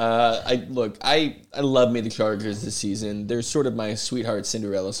right. I love me the Chargers this season. They're sort of my sweetheart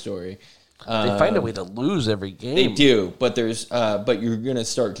Cinderella story. They find a way to lose every game. They do, but but you're gonna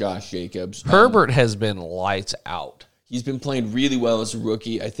start Josh Jacobs. Herbert has been lights out. He's been playing really well as a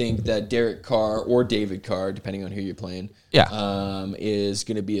rookie. I think that Derek Carr or David Carr, depending on who you're playing, is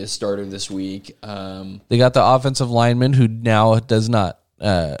going to be a starter this week. They got the offensive lineman who now does not.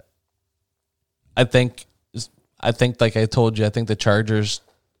 I think, like I told you, I think the Chargers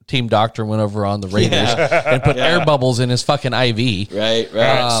team doctor went over on the Raiders and put air bubbles in his fucking IV. Right. All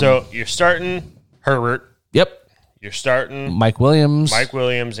right, so you're starting Herbert. Yep. You're starting Mike Williams. Mike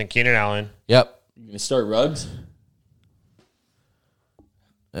Williams and Keenan Allen. Yep. You're going to start Ruggs?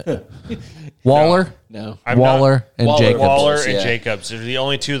 Waller. No. I'm Waller and Waller. Jacobs. Waller and Yeah. Jacobs are the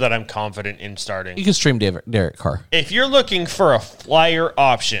only two that I'm confident in starting. You can stream Derek Carr. If you're looking for a flyer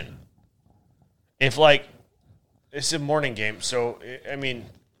option, it's a morning game, so I mean,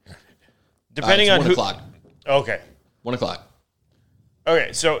 depending It's on 1 who. o'clock. Okay, 1 o'clock.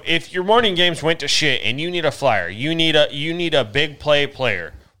 Okay, so if your morning games went to shit and you need a flyer, you need a big play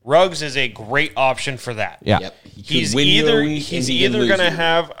player. Ruggs is a great option for that. Yeah. Yep. He could He's win you a either week and he can going lose to you.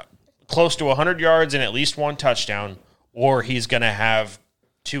 have close to 100 yards and at least one touchdown, or he's going to have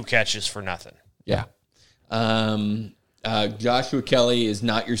 2 catches for nothing. Yeah. Joshua Kelly is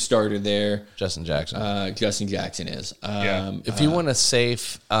not your starter there. Justin Jackson. Justin Jackson is. If you want a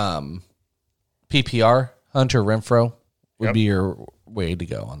safe PPR, Hunter Renfro would Yep. be your way to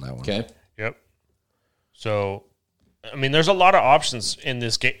go on that one. Okay. Yep. So, I mean, there's a lot of options in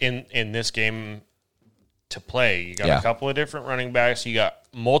this game in this game to play. You got Yeah. a couple of different running backs. You got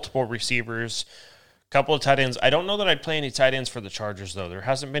multiple receivers. A couple of tight ends. I don't know that I'd play any tight ends for the Chargers though. There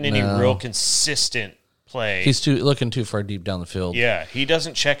hasn't been any real consistent play. He's looking too far deep down the field. Yeah, he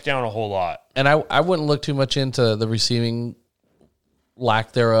doesn't check down a whole lot. And I wouldn't look too much into the receiving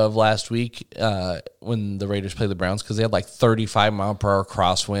lack thereof last week when the Raiders played the Browns because they had like 35-mile-per-hour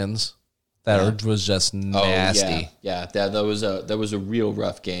crosswinds. That was just nasty. Yeah. That was a real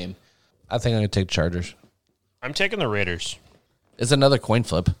rough game. I think I'm going to take Chargers. I'm taking the Raiders. It's another coin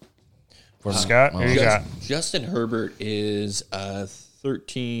flip. Scott, who you got? Justin Herbert is ranked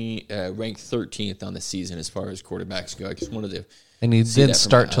 13th on the season as far as quarterbacks go. I just wanted to, And he See didn't that from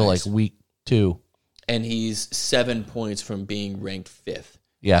start my till eyes. like week 2. and he's 7 points from being ranked 5th.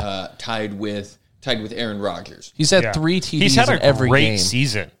 Yeah. Tied with Aaron Rodgers. He's had Yeah. 3 TDs He's had in a every great game.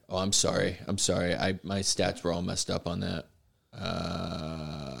 season. Oh, I'm sorry. My stats were all messed up on that.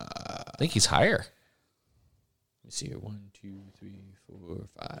 I think he's higher. Let me see here. 1, 2, 3, 4,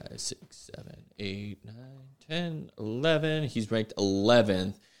 5, 6, 7, 8, 9, 10, 11. He's ranked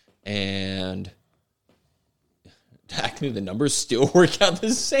 11th, and actually the numbers still work out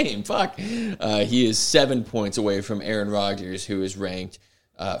the same. Fuck. He is 7 points away from Aaron Rodgers, who is ranked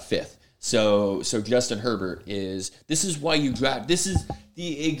 5th. So Justin Herbert is. This is why you draft. This is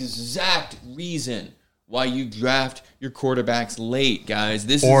the exact reason why you draft your quarterbacks late, guys.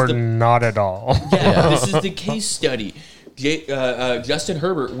 This Or is the not at all. yeah, this is the case study. Justin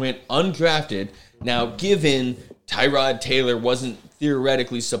Herbert went undrafted. Now, given Tyrod Taylor wasn't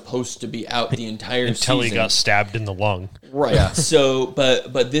theoretically supposed to be out the entire Until season, he got stabbed in the lung. right? So,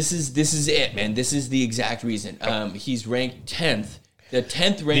 but this is it, man. This is the exact reason. He's ranked 10th. The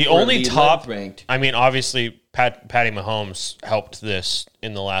 10th ranked. The only top 11th ranked. I mean, obviously, Patty Mahomes helped this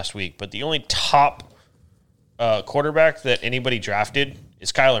in the last week, but the only top quarterback that anybody drafted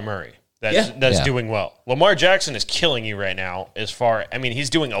is Kyler Murray. That's Yeah. doing well. Lamar Jackson is killing you right now. He's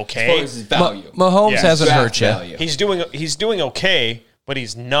doing As okay. far as his value. Mahomes Yeah, hasn't draft hurt you. value. He's doing okay, but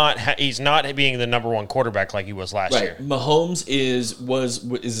he's not being the number one quarterback like he was last Right, year. Mahomes is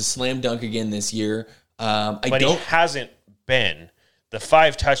a slam dunk again this year. But he hasn't been. The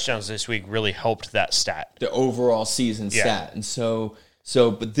 5 touchdowns this week really helped that stat. the overall season Yeah. stat. And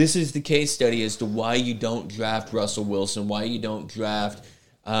but this is the case study as to why you don't draft Russell Wilson, why you don't draft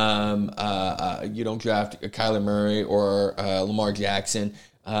Kyler Murray or Lamar Jackson.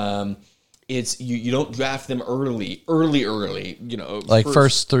 It's you don't draft them early. Like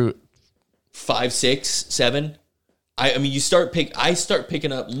first through 5, 6, 7. I mean, I start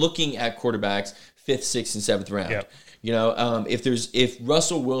picking up looking at quarterbacks 5th, 6th, and 7th round. Yep. If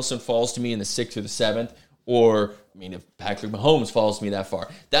Russell Wilson falls to me in the 6th or the 7th, or if Patrick Mahomes falls to me that far,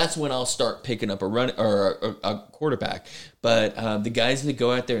 that's when I'll start picking up a quarterback. But the guys that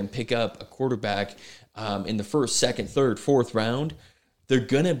go out there and pick up a quarterback in the 1st, 2nd, 3rd, 4th round, they're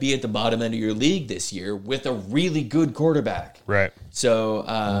gonna be at the bottom end of your league this year with a really good quarterback. Right. So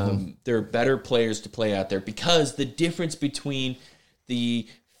there are better players to play out there because the difference between the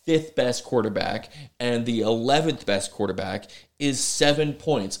 5th best quarterback and the 11th best quarterback is 7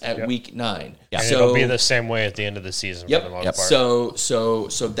 points at week 9. And So it'll be the same way at the end of the season for the most part. So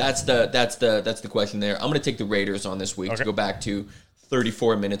that's the question there. I'm going to take the Raiders on this week to go back to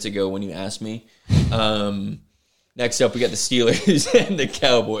 34 minutes ago when you asked me. Next up, we got the Steelers and the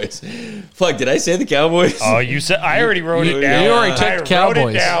Cowboys. Fuck, did I say the Cowboys? Oh, you said I already wrote it down. you already took I the Cowboys. Wrote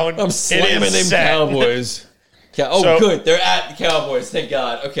it down. I'm slamming It is them set. Cowboys. So- Good. They're at the Cowboys. Thank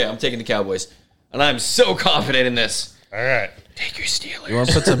God. Okay, I'm taking the Cowboys. And I'm so confident in this. All right. Take your Steelers. You want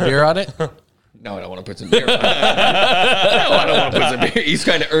to put some beer on it? No, I don't want to put some beer on it. No, I don't want to put some beer. He's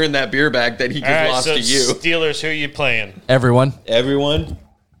trying to earn that beer back that he All right, lost so to you. Steelers, who are you playing? Everyone? Everyone.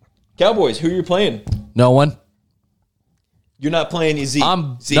 Cowboys, who you playing? No one? You're not playing Zeke.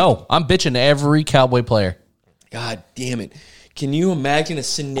 I'm Zeke. bitching every Cowboy player. God damn it. Can you imagine a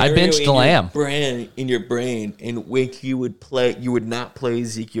scenario I benched Lamb. in your brain in which you would not play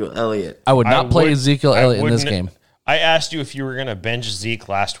Ezekiel Elliott? I would not play would- Ezekiel I Elliott in this wouldn't- game. I asked you if you were going to bench Zeke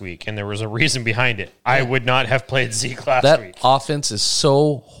last week, and there was a reason behind it. I would not have played Zeke last That week. offense is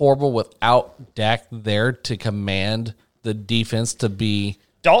so horrible without Dak there to command the defense to be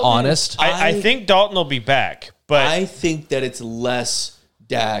honest. I think Dalton will be back, but I think that it's less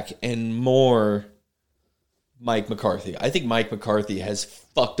Dak and more Mike McCarthy. I think Mike McCarthy has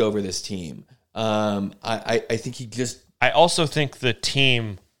fucked over this team. I think he just I also think the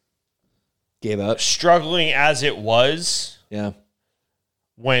team, gave up. struggling as it was, Yeah.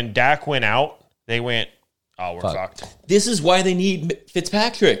 when Dak went out, they went, oh, we're fucked. This is why they need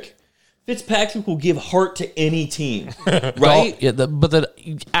Fitzpatrick. Fitzpatrick will give heart to any team, right?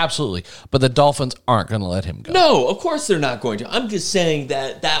 Absolutely. But the Dolphins aren't going to let him go. No, of course they're not going to. I'm just saying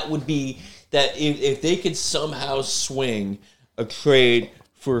that would be that if they could somehow swing a trade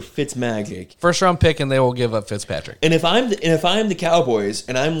for Fitzmagic. First round pick, and they will give up Fitzpatrick. And if I'm the Cowboys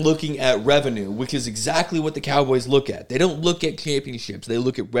and I'm looking at revenue, which is exactly what the Cowboys look at. They don't look at championships. They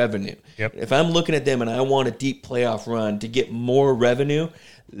look at revenue. Yep. If I'm looking at them and I want a deep playoff run to get more revenue,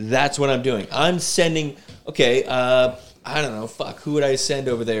 that's what I'm doing. I'm sending, I don't know, who would I send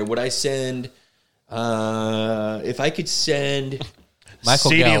over there? Would I send, if I could send...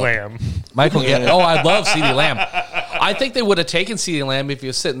 Michael CeeDee Gallup. Lamb. Michael Gallup. Oh, I love CeeDee Lamb. I think they would have taken CeeDee Lamb if he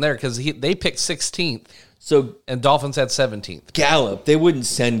was sitting there because they picked 16th So and Dolphins had 17th. Gallup, they wouldn't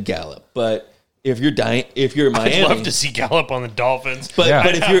send Gallup, but if you're Miami... I'd love to see Gallup on the Dolphins.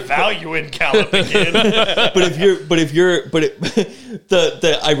 But if you're value in Gallup again.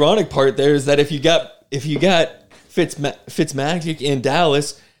 the ironic part there is that if you got Fitzmagic in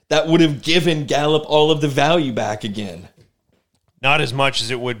Dallas, that would have given Gallup all of the value back again. Not as much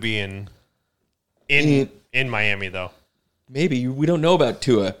as it would be in Miami, though. Maybe we don't know about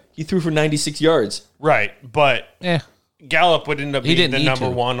Tua. He threw for 96 yards. Right, but Yeah. Gallup would end up being didn't the need number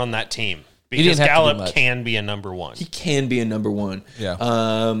to. one on that team didn't because have to do Gallup much. can be a number one. He can be a number one. Yeah.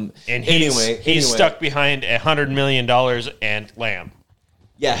 And Anyway, he's stuck behind $100 million and Lamb.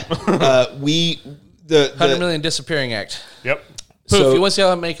 Yeah. The $100 million disappearing act. Yep. Poof, you want to see how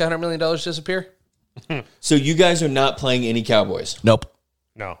I make $100 million disappear? So you guys are not playing any Cowboys. Nope.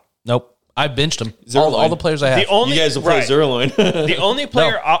 No. I benched them. Zerline. All the players I have. The only You guys will play right. Zerline. The only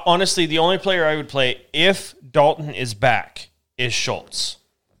player, honestly, the only player I would play if Dalton is back is Schultz.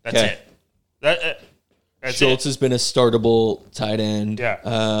 That's Okay. it. That's Schultz it. has been a startable tight end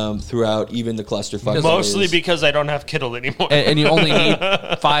Yeah. throughout even the clusterfuck. Mostly days. because I don't have Kittle anymore. and you only need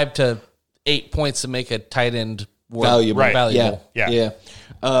 5 to 8 points to make a tight end Valuable. Right. valuable. Yeah.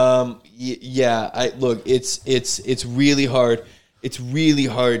 Look, it's really hard. It's really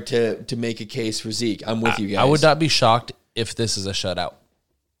hard to make a case for Zeke. I'm with you guys. I would not be shocked if this is a shutout.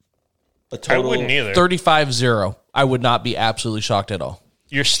 A I total, wouldn't either. 35-0. I would not be absolutely shocked at all.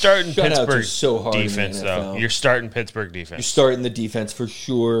 You're starting Shutouts are Pittsburgh so hard in the defense, though. NFL. You're starting Pittsburgh You're defense. starting the defense for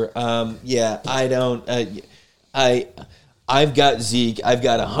sure. I don't. I've got Zeke. I've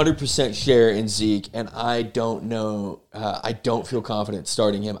got 100% share in Zeke, and I don't know. I don't feel confident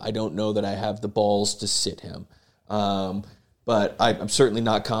starting him. I don't know that I have the balls to sit him. But I'm certainly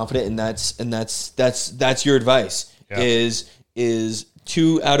not confident, and that's your advice. Yeah. Is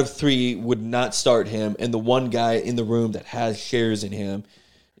 2 out of 3 would not start him, and the one guy in the room that has shares in him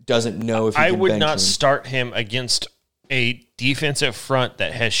doesn't know if he I can would bench not him. start him against a defensive front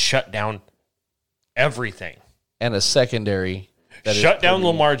that has shut down everything. And a secondary that is Shut down pretty-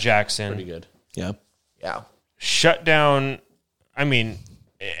 Lamar Jackson. Pretty good. Yeah. Yeah. Shut down,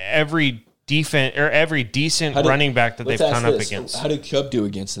 every defense or every decent How did- running back that they've let's ask come up this. against. How did Chubb do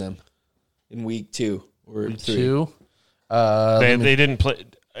against them in week 2 or 3? 2. They didn't play.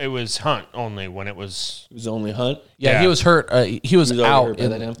 It was Hunt only when it was. It was only Hunt. Yeah, Yeah. he was hurt. He was already out. hurt by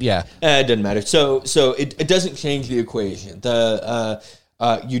that time? Yeah. It doesn't matter. So it doesn't change the equation.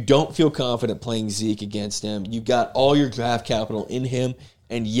 You don't feel confident playing Zeke against him. You got all your draft capital in him,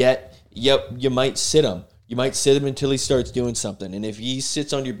 and yet, you might sit him. You might sit him until he starts doing something. And if he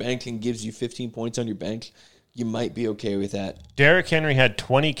sits on your bench and gives you 15 points on your bench, you might be okay with that. Derrick Henry had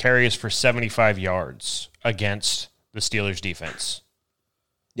 20 carries for 75 yards against the Steelers defense.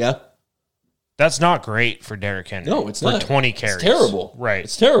 Yeah? That's not great for Derrick Henry. No, it's for not. 20 carries. It's terrible. Right.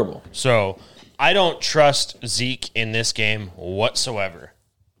 It's terrible. So I don't trust Zeke in this game whatsoever,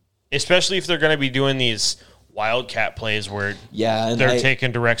 especially if they're going to be doing these wildcat plays where Yeah, and they're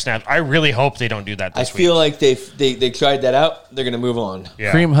taking direct snaps. I really hope they don't do that I this week. feel like they tried that out. They're going to move on.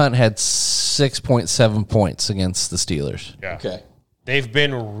 Yeah. Kareem Hunt had 6.7 points against the Steelers. Yeah. Okay. They've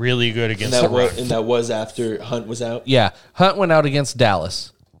been really good And against the run. that was after Hunt was out? Yeah. Hunt went out against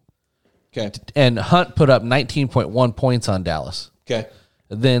Dallas, Okay. and Hunt put up 19.1 points on Dallas. Okay.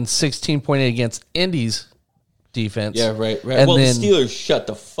 Then 16.8 against Indy's defense. Yeah, right. And well, then, the Steelers shut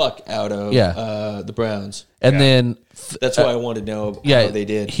the fuck out of the Browns. and then That's why I want to know yeah, how they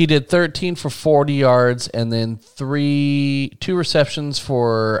did. He did 13 for 40 yards, and then two receptions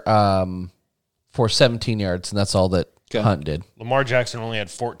for 17 yards, and that's all that Hunt did. Lamar Jackson only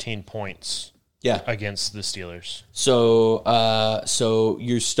had 14 points Yeah. against the Steelers. So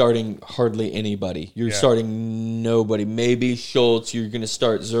you're starting hardly anybody. You're starting nobody. Maybe Schultz. You're going to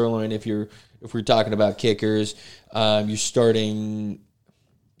start Zerline if we're talking about kickers. You're starting.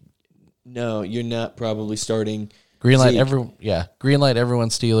 No, you're not probably starting. Green light, Zeke. green light, everyone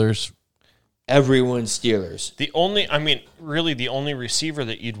Steelers. Everyone Steelers. The only receiver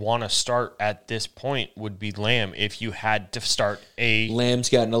that you'd want to start at this point would be Lamb if you had to start a. Lamb's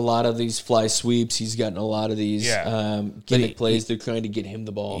gotten a lot of these fly sweeps. He's gotten a lot of these gimmick plays. They're trying to get him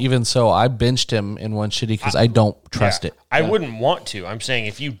the ball. Even so, I benched him in one shitty because I don't trust it. I wouldn't want to. I'm saying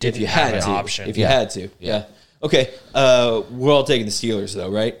if you didn't have an option. If you had to. Yeah. Okay. We're all taking the Steelers, though,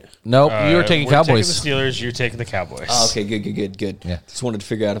 right? Nope, you were taking we're Cowboys. Taking the Steelers, you're taking the Cowboys. Oh, okay, good. Yeah. Just wanted to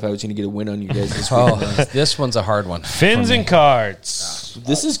figure out if I was going to get a win on you guys this week. Oh, this one's a hard one. Fins and cards.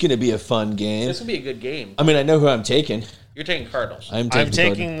 This is going to be a fun game. This will be a good game. I mean, I know who I'm taking. You're taking Cardinals. I'm the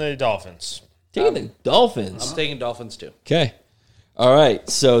taking the Dolphins. Taking the Dolphins. I'm taking Dolphins too. Okay. All right.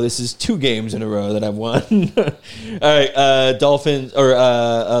 So this is 2 games in a row that I've won. All right. Dolphins, or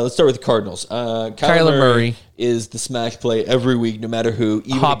let's start with the Cardinals. Kyler Murray is the smash play every week, no matter who,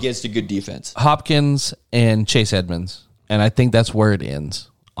 even against a good defense. Hopkins and Chase Edmonds. And I think that's where it ends,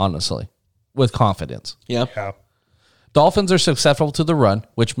 honestly, with confidence. Yeah. Dolphins are successful to the run,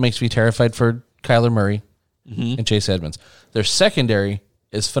 which makes me terrified for Kyler Murray and Chase Edmonds. Their secondary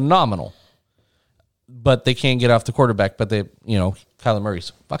is phenomenal, but they can't get off the quarterback. But Kyler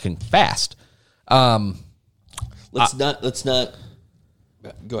Murray's fucking fast. Let's not.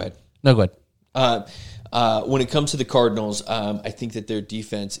 Go ahead. No, go ahead. When it comes to the Cardinals, I think that their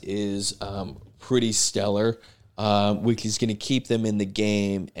defense is pretty stellar, which is going to keep them in the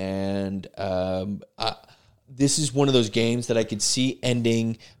game. And this is one of those games that I could see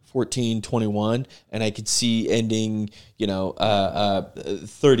ending 14-21, and I could see ending,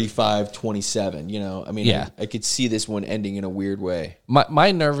 35-27. I mean, I could see this one ending in a weird way.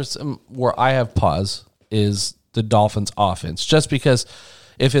 My nervous where I have pause is the Dolphins' offense, just because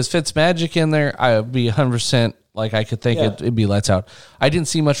if it's Fitzmagic in there, I would be 100%. Like I could think it'd be lights out. I didn't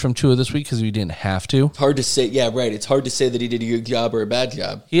see much from Tua this week because we didn't have to. It's hard to say. Yeah, right. It's hard to say that he did a good job or a bad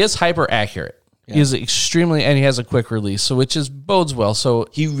job. He is hyper accurate. Yeah. He is extremely, and he has a quick release, so which is bodes well. So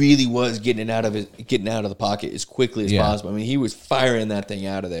he really was getting out of the pocket as quickly as possible. I mean, he was firing that thing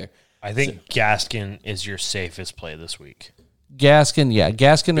out of there. I think Gaskin is your safest play this week. Gaskin,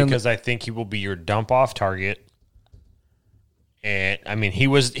 because I think he will be your dump off target. And I mean, he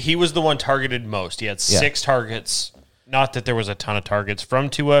was the one targeted most. He had 6 targets. Not that there was a ton of targets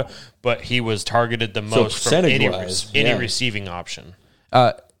from Tua, but he was targeted the most from any receiving option.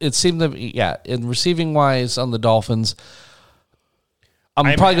 It seemed to be, in receiving wise on the Dolphins,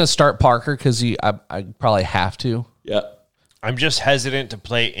 I'm probably going to start Parker because I probably have to. Yeah. I'm just hesitant to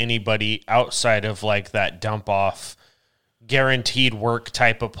play anybody outside of like that dump off guaranteed work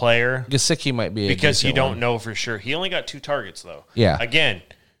type of player. Gesicki might be because you don't know for sure. He only got 2 targets though. Yeah. Again,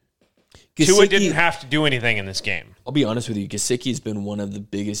 Tua didn't have to do anything in this game. I'll be honest with you. Gesicki's been one of the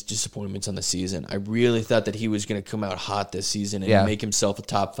biggest disappointments on the season. I really thought that he was going to come out hot this season and make himself a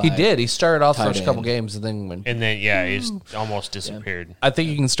top 5. He did. He started off the first couple games and then he's almost disappeared. Yeah. I think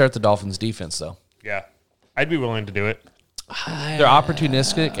you can start the Dolphins defense though. Yeah. I'd be willing to do it. They're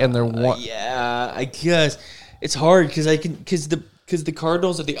opportunistic and they're I guess it's hard because the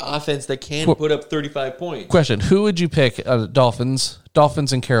Cardinals are the offense that can put up 35 points. Question: who would you pick? Dolphins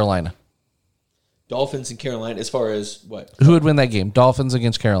and Carolina. Dolphins and Carolina. As far as what? Who would win that game? Dolphins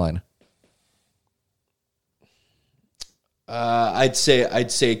against Carolina. I'd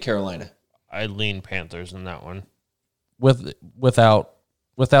say Carolina. I'd lean Panthers in that one. Without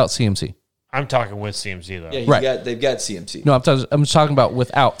CMC. I'm talking with CMC though. Yeah, they've got CMC. No, I'm talking about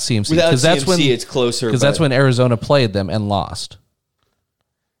without CMC. Without CMC, it's closer. Because that's when Arizona played them and lost.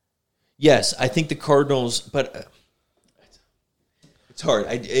 Yes, I think the Cardinals, but it's hard.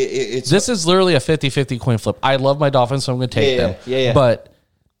 This is literally a 50-50 coin flip. I love my Dolphins, so I'm going to take them. Yeah. But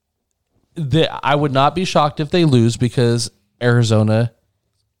I would not be shocked if they lose because Arizona,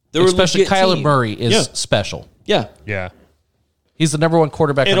 especially Kyler Murray, is special. Yeah. Yeah. He's the number 1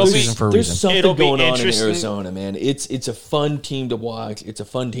 quarterback of the season for a reason. There's something going on in Arizona, man. It's a fun team to watch. It's a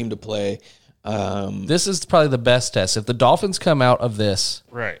fun team to play. This is probably the best test. If the Dolphins come out of this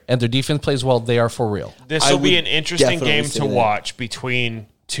and their defense plays well, they are for real. This will be an interesting game to watch between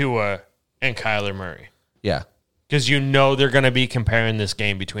Tua and Kyler Murray. Yeah. Because you know they're going to be comparing this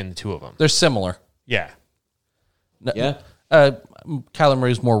game between the two of them. They're similar. Yeah. Yeah. Kyler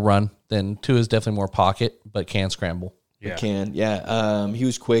Murray's more run than Tua is definitely more pocket, but can scramble. Yeah. Can. Yeah. He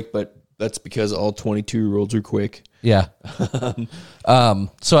was quick, but that's because all 22-year-olds are quick. Yeah.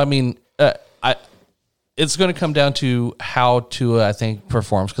 So I mean, it's going to come down to how Tua, I think,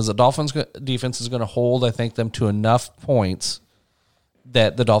 performs, because the Dolphins defense is going to hold, I think, them to enough points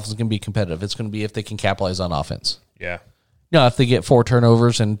that the Dolphins can be competitive. It's going to be if they can capitalize on offense. Yeah. Now, if they get 4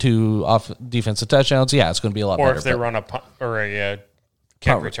 turnovers and 2 defensive touchdowns, yeah, it's going to be a lot better. Or if they run a punt or a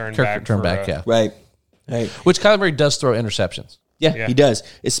kick return back. Yeah. Right. Which Kyler Murray does throw interceptions. Yeah, he does,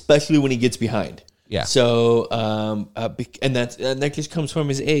 especially when he gets behind. Yeah. So, and that just comes from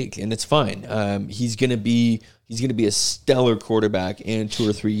his age, and it's fine. He's gonna be a stellar quarterback in 2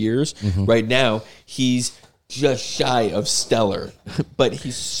 or 3 years. Mm-hmm. Right now, he's just shy of stellar, but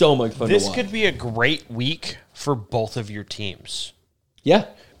he's so much fun to watch. This could be a great week for both of your teams. Yeah.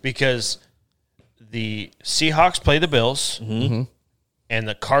 Because the Seahawks play the Bills, Mm-hmm. and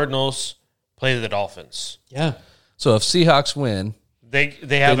the Cardinals play the Dolphins. Yeah. So if Seahawks win, They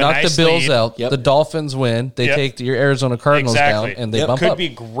they have a knock nice the Bills lead. out. Yep. The Dolphins win. They Yep. take your Arizona Cardinals Exactly. down, and they Yep. bump Could up. be a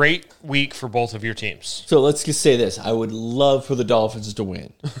great week for both of your teams. So let's just say this: I would love for the Dolphins to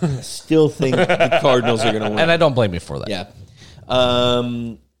win. I still think the Cardinals are going to win. And I don't blame you for that. Yeah.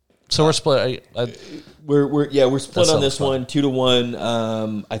 So we're split. We're split That on this sounds fun. one,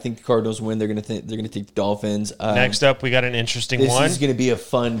 2-1. I think the Cardinals win. They're gonna take the Dolphins. Next up, we got an interesting this one. is gonna be a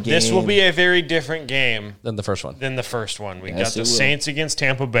fun game. This will be a very different game Then the first one. than the first one. We Yes, got it the will. Saints against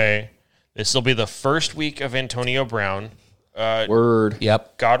Tampa Bay. This will be the first week of Antonio Brown. word.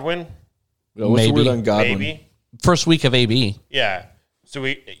 Yep. Godwin, What's the Maybe. word on Godwin? maybe. First week of AB. Yeah. So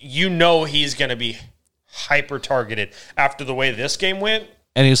he's going to be hyper targeted after the way this game went.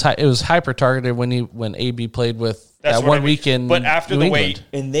 And it was hyper targeted when AB played with That's that what one I mean. week in But after New the way England.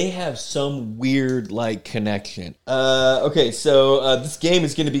 And they have some weird like connection. Okay, so this game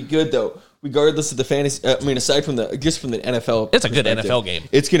is going to be good though, regardless of the fantasy. Aside from the NFL, It's a good perspective, NFL game.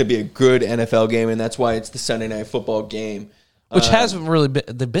 It's going to be a good NFL game, and that's why it's the Sunday Night Football game. Which hasn't really been.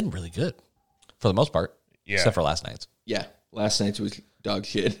 They've been really good for the most part, Yeah. except for last night's. Yeah, last night's was dog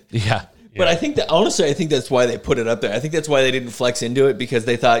shit. Yeah. But I think that honestly, I think that's why they put it up there. I think that's why they didn't flex into it, because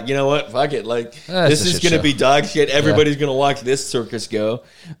they thought, you know what, fuck it, like It's this a is shit going to show. be dog shit. Everybody's going to watch this circus go.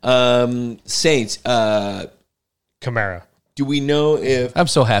 Saints. Kamara. Do we know if I'm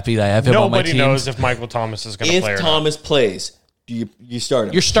so happy that I have him on my Nobody team. knows if Michael Thomas is going to play or not. Thomas plays? Do you start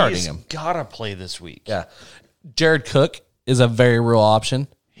him? You're starting He's him. got to play this week. Yeah. Jared Cook is a very real option.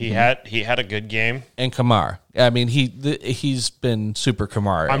 He had a good game. And Kamar. I mean, he's been super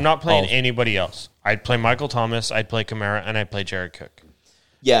Kamar. I'm not playing anybody else. I'd play Michael Thomas, I'd play Kamara, and I'd play Jared Cook.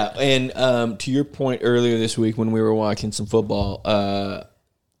 Yeah, and to your point earlier this week when we were watching some football,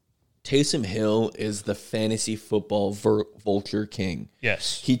 Taysom Hill is the fantasy football vulture king.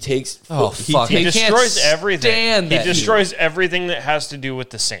 Yes. He takes. Oh, fuck. He I can't destroys everything. stand He that destroys everything that has to do with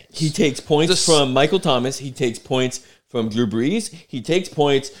the Saints. He takes points from Michael Thomas. He takes points from Drew Brees. He takes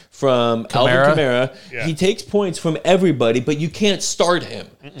points from Alvin Kamara. Yeah. He takes points from everybody, but you can't start him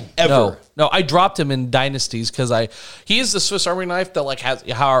ever. No, I dropped him in dynasties because he is the Swiss Army knife that like has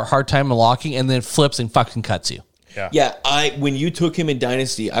a hard time locking and then flips and fucking cuts you. Yeah, when you took him in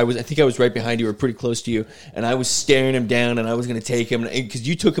Dynasty, I think I was right behind you or pretty close to you, and I was staring him down, and I was going to take him because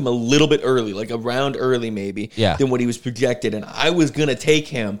you took him a little bit early, like a round early maybe, than what he was projected, and I was going to take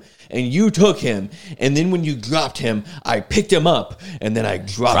him, and you took him, and then when you dropped him, I picked him up, and then I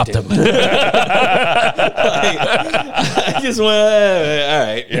dropped him. I just went, all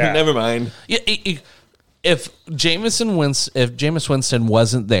right, never mind. Yeah, if Jameis Winston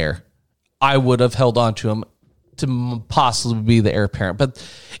wasn't there, I would have held on to him to possibly be the heir apparent. But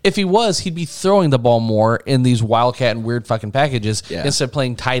if he was, he'd be throwing the ball more in these wildcat and weird fucking packages instead of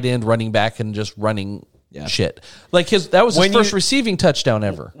playing tight end, running back, and just running shit. Like that was his first receiving touchdown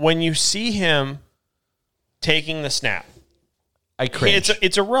ever. When you see him taking the snap, I cringe.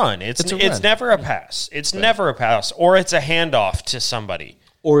 it's a run. It's a run. never a pass. It's never a pass, or it's a handoff to somebody.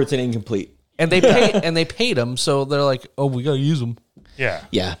 Or it's an incomplete. And they paid him, so they're like, oh, we gotta use him. Yeah.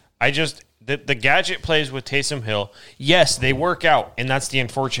 Yeah. The gadget plays with Taysom Hill, yes, they work out, and that's the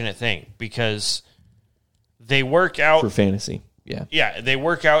unfortunate thing because they work out For fantasy. Yeah. Yeah, they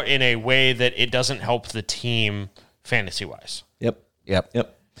work out in a way that it doesn't help the team fantasy wise. Yep. Yep.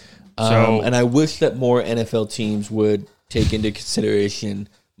 And I wish that more NFL teams would take into consideration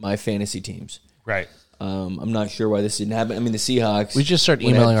my fantasy teams. Right. I'm not sure why this didn't happen. I mean, the Seahawks. We just start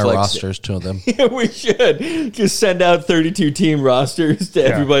when emailing our Netflix- rosters to them. Yeah, we should just send out 32 team rosters to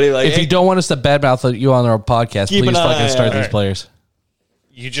everybody. Like, If you don't want us to badmouth you on our podcast, Keep please an fucking eye start out. these Right. players.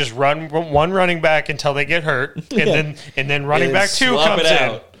 You just run one running back until they get hurt, and then running and back 2 swap comes it in.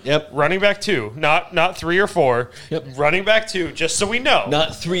 out. Yep. Running back 2, not 3 or 4. Yep. Running back 2, just so we know.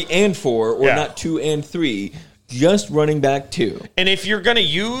 Not 3 and 4, or Yeah. not 2 and 3. Just running back 2. And if you're gonna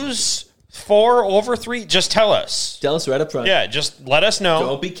use 4 over 3, just tell us. Tell us right up front. Yeah, just let us know.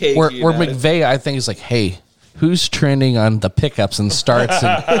 Don't be cagey Where about it. McVay, I think, is like, hey, who's trending on the pickups and starts?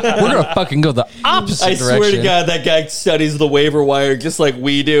 And we're going to fucking go the opposite I direction. swear to God, that guy studies the waiver wire just like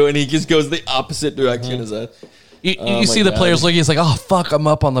we do, and he just goes the opposite direction as us. You my see the God. players looking, he's like, oh, fuck, I'm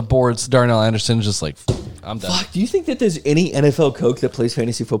up on the boards. Darnell Anderson's just like, I'm done. Fuck, do you think that there's any NFL coach that plays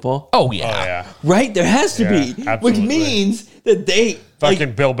fantasy football? Oh, yeah. Oh yeah, Right? There has to Yeah, be. Which absolutely. means that they...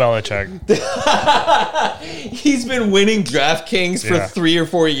 fucking Bill Belichick. He's been winning DraftKings for Yeah. 3 or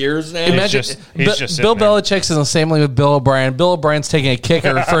 4 years now. Imagine he's just Bill sitting there. Belichick's in the same league with Bill O'Brien. Bill O'Brien's taking a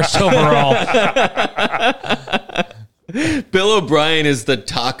kicker first overall. Bill O'Brien is the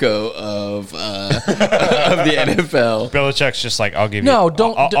taco of the NFL. Belichick's just like, I'll give No, you.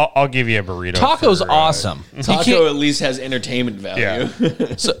 don't- I'll give you a burrito. Taco's for, awesome. You Taco can't- at least has entertainment value.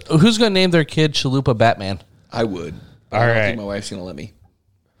 Yeah. So who's going to name their kid Chalupa Batman? I would. But All I don't right. think my wife's going to let me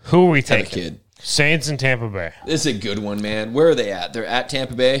Who are we have a taking? kid. Saints and Tampa Bay. This is a good one, man. Where are they at? They're at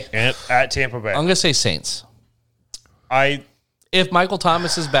Tampa Bay. And at Tampa Bay. I'm going to say Saints. I If Michael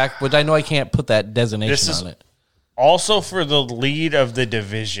Thomas is back, which I know I can't put that designation This is- on it. also for the lead of the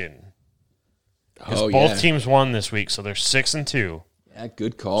division. Oh, Both yeah. teams won this week, so they're 6-2. Yeah,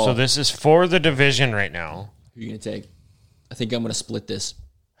 good call. So this is for the division right now. Who are you going to take? I think I'm going to split this.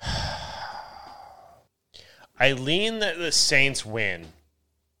 I lean that the Saints win.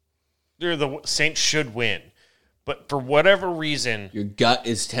 The Saints should win. But for whatever reason, Your gut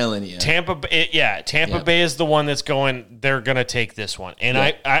is telling you. Tampa Bay Yeah. Bay is the one that's going, they're going to take this one. And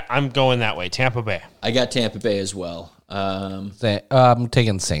Yeah. I'm going that way, Tampa Bay. I got Tampa Bay as well. I'm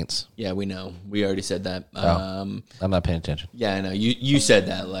taking Saints. Yeah, we know. We already said that. I'm not paying attention. Yeah, I know. You said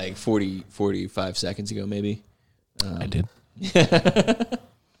that like 45 seconds ago, maybe. I did.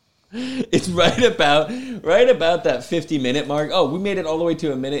 It's right about that 50-minute mark. Oh, we made it all the way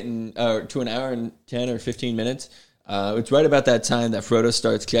to a minute and to an hour and 10 or 15 minutes. It's right about that time that Frodo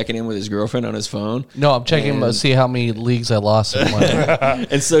starts checking in with his girlfriend on his phone. No, I'm checking to see how many leagues I lost. In one.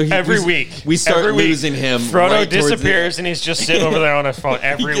 And so Every week. we start Every week, losing him. Frodo right towards the- disappears and he's just sitting over there on his phone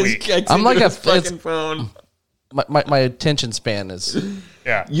every He just week. checks I'm into like his a- fucking it's- phone. my attention span is.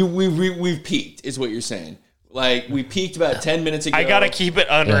 Yeah. We've peaked, is what you're saying. Like we peaked about 10 minutes ago. I got to keep it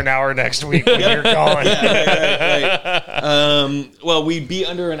under an hour next week when you're calling. Right. Well, we'd be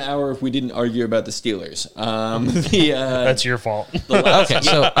under an hour if we didn't argue about the Steelers. That's your fault. Okay,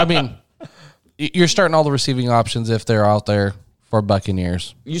 so I mean, you're starting all the receiving options if they're out there for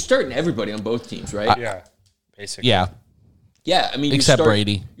Buccaneers. You're starting everybody on both teams, right? Yeah. Basically. Yeah, Yeah, I mean, Except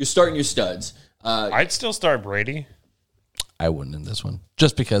Brady. You're starting your studs. I'd still start Brady. I wouldn't in this one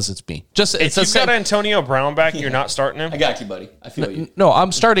just because it's me. Just If it's the you've got same. Antonio Brown back, you're not starting him? I got you, buddy. I feel you. No,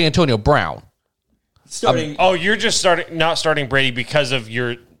 I'm starting Antonio Brown. Starting. Oh, you're just not starting Brady because of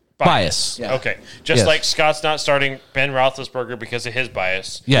your Bias. Yeah. Okay. Just Yes. like Scott's not starting Ben Roethlisberger because of his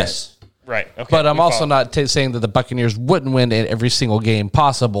bias. Yes. Right. Okay. But I'm we also follow. not saying that the Buccaneers wouldn't win in every single game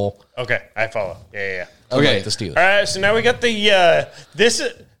possible. Okay. I follow. Yeah. Okay. Like the Steelers. All right. So now we got the this.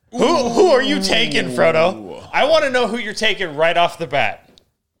 Who are you taking, Frodo? I want to know who you're taking right off the bat.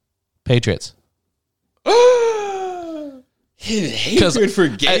 Patriots. His hatred for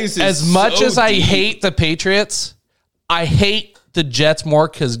gays is as much so as I deep. hate the Patriots, I hate the Jets more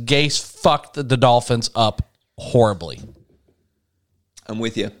because Gase fucked the Dolphins up horribly. I'm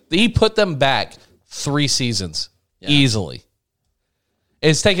with you. He put them back 3 seasons easily.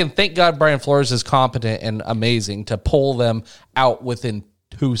 It's taken, thank God Brian Flores is competent and amazing to pull them out within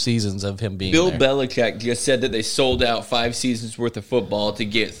 2 seasons of him being Bill there. Belichick just said that they sold out 5 seasons worth of football to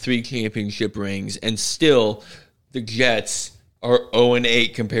get 3 championship rings, and still the Jets are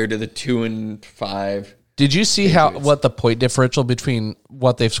 0-8 compared to the 2-5. Did you see what the point differential between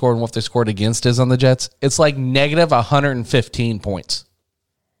what they've scored and what they scored against is on the Jets? It's like negative 115 points.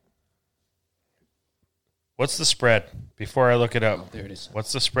 What's the spread? Before I look it up. There it is.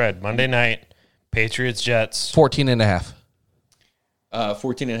 What's the spread? Monday night, Patriots, Jets. 14 and a half.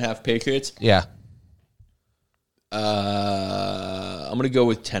 14.5 Patriots. Yeah. I'm going to go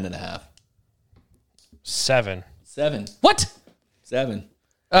with 10.5. 7. 7. What? 7.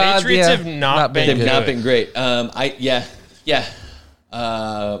 Patriots have not been They've good. not been great.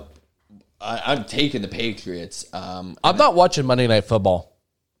 I'm taking the Patriots. I'm not watching Monday Night Football.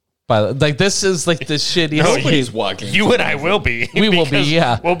 Like this is like the shittiest. Nobody's walking. You and I will be. We will be,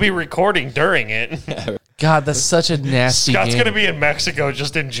 yeah. We'll be recording during it. God, that's such a nasty Scott's game. going to be in Mexico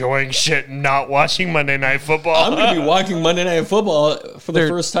just enjoying shit and not watching Monday Night Football. I'm going to be watching Monday Night Football for the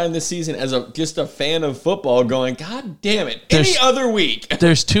first time this season as just a fan of football going, God damn it, any other week.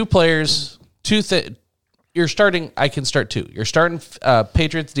 There's two players, you're starting, I can start two. You're starting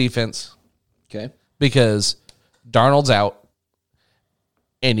Patriots defense. Okay. Because Darnold's out.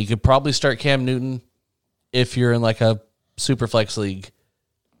 And you could probably start Cam Newton if you're in like a super flex league.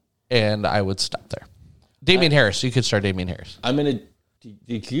 And I would stop there. Damian Harris. You could start Damian Harris. I'm going to...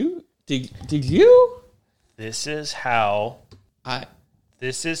 Did you? This is how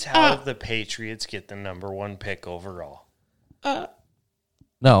the Patriots get the number 1 pick overall.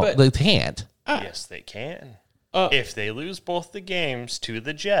 No, they can't. Yes, they can. If they lose both the games to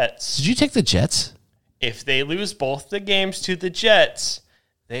the Jets. Did you take the Jets? If they lose both the games to the Jets,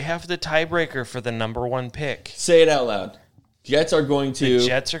 they have the tiebreaker for the number 1 pick. Say it out loud. Jets are going to... The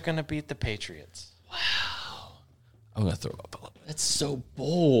Jets are going to beat the Patriots. I'm going to throw up a little. That's so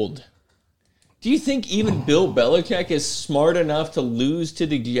bold. Do you think even Bill Belichick is smart enough to lose to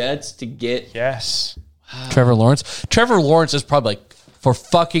the Jets to get... Yes. Trevor Lawrence? Trevor Lawrence is probably like, for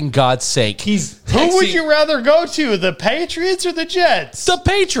fucking God's sake. Who would you rather go to, the Patriots or the Jets? The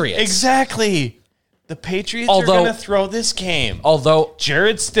Patriots. Exactly. The Patriots are going to throw this game. Although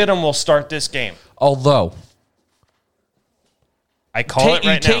Jared Stidham will start this game. I call it right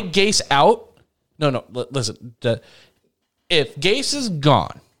now. You take Gase out. No. Listen. If Gase is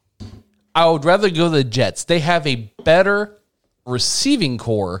gone, I would rather go to the Jets. They have a better receiving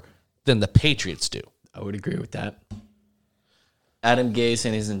core than the Patriots do. I would agree with that. Adam Gase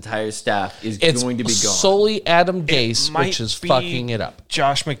and his entire staff is going to be gone. Solely Adam Gase, which is fucking it up.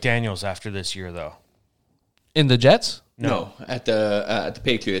 Josh McDaniels after this year, though. In the Jets? No, at the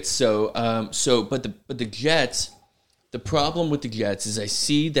Patriots. But the Jets. The problem with the Jets is I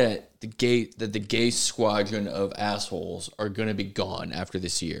see that the Gase squadron of assholes are going to be gone after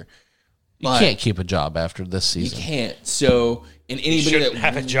this year. You can't keep a job after this season. You can't. So, and anybody that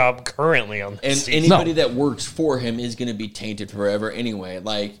have a job currently on this season. Anybody that works for him is going to be tainted forever anyway.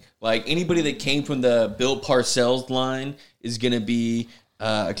 Like anybody that came from the Bill Parcells line is going to be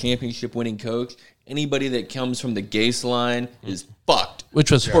a championship winning coach. Anybody that comes from the Gase line is fucked.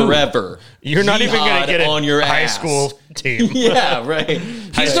 Which was forever. You're not even going to get on your high ass. school team. Yeah, right.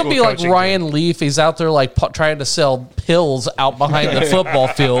 He's going to be like Ryan Leaf. He's out there like trying to sell pills out behind the football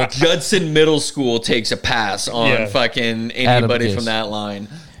field. Judson Middle School takes a pass on fucking anybody from that line.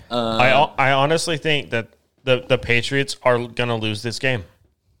 I honestly think that the Patriots are going to lose this game.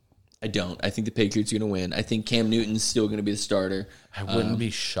 I don't. I think the Patriots are going to win. I think Cam Newton's still going to be the starter. I wouldn't be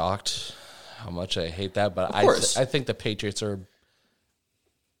shocked how much I hate that, but I think the Patriots are...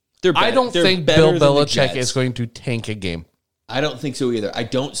 I don't think Bill Belichick is going to tank a game. I don't think so either. I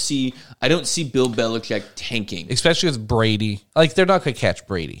don't see Bill Belichick tanking. Especially with Brady. Like, they're not going to catch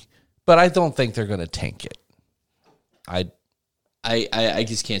Brady. But I don't think they're going to tank it. I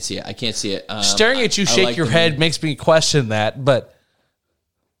just can't see it. I can't see it. Staring at you shake your head makes me question that, but...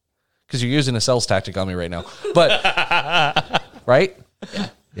 Because you're using a sales tactic on me right now. But... right?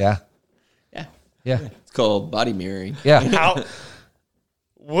 Yeah. It's called body mirroring. Yeah.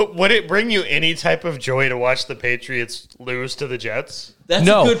 Would it bring you any type of joy to watch the Patriots lose to the Jets? That's a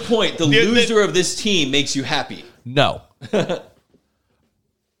good point. The loser of this team makes you happy. No.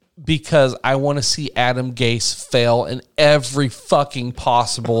 Because I want to see Adam Gase fail in every fucking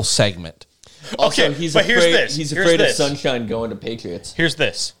possible segment. Also, he's afraid of Sunshine going to Patriots. Here's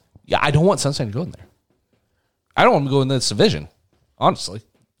this. Yeah, I don't want Sunshine to go in there. I don't want him to go in this division. Honestly.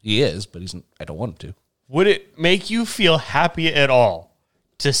 He is, but I don't want him to. Would it make you feel happy at all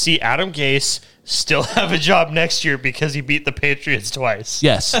to see Adam Gase still have a job next year because he beat the Patriots twice?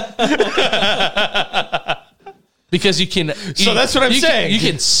 Yes. Because you can... So that's what I'm saying. You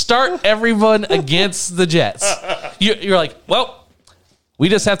can start everyone against the Jets. You're like, well, we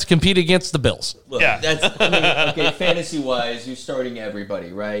just have to compete against the Bills. Look, fantasy-wise, you're starting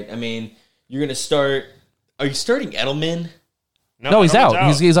everybody, right? I mean, you're going to start... Are you starting Edelman? No, he's out.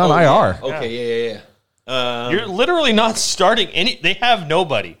 He's on IR. Yeah. Okay, yeah. You're literally not starting any. They have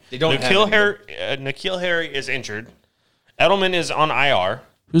nobody. They don't N'Keal Harry is injured. Edelman is on IR.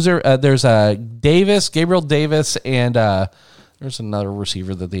 Who's there? There's Davis, Gabriel Davis, and there's another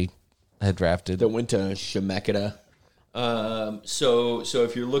receiver that they had drafted. That went to Shemakita. So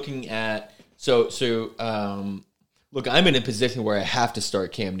if you're looking at... Look, I'm in a position where I have to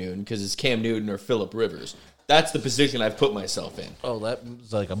start Cam Newton because it's Cam Newton or Phillip Rivers. That's the position I've put myself in. Oh, that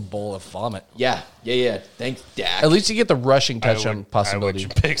was like a bowl of vomit. Yeah. Thanks, Dak. At least you get the rushing touchdown I possibility.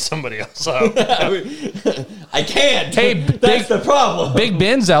 would pick somebody else up. I can't. Hey, that's the problem. Big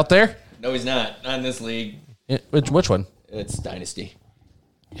Ben's out there. No, he's not. Not in this league. Which one? It's Dynasty.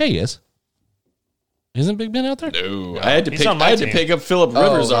 Yeah, he is. Isn't Big Ben out there? No, I had to He's pick. on my I had to team. pick up Philip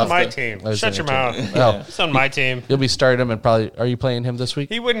Rivers He's on off my the team. was Shut in your your mouth. Oh, He's on my team. you'll be starting him and probably. Are you playing him this week?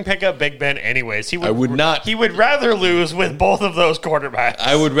 He wouldn't pick up Big Ben anyways. He would. I would not. He would rather lose with both of those quarterbacks.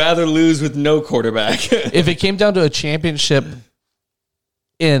 I would rather lose with no quarterback. If it came down to a championship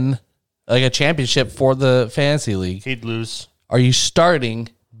like a championship for the fantasy league, He'd lose. are you starting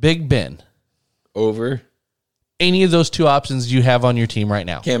Big Ben? Over Any of those two options you have on your team right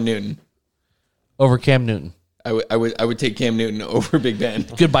now Cam Newton. over Cam Newton? I would take Cam Newton over Big Ben.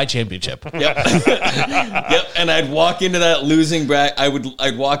 Goodbye championship. Yep. Yep. And I'd walk into that losing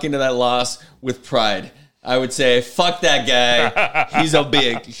I'd walk into that loss with pride. I would say, fuck that guy. He's a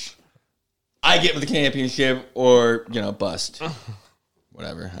big. I get the championship or, bust.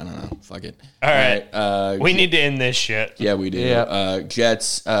 Whatever. I don't know. Fuck it. All right. We need to end this shit. Yeah, we do. Yeah.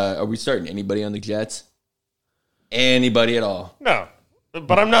 Jets. Are we starting anybody on the Jets? Anybody at all? No.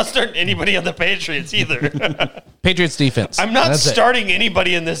 But I'm not starting anybody on the Patriots either. Patriots defense. I'm not That's it. starting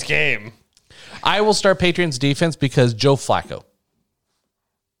anybody in this game. I will start Patriots defense because Joe Flacco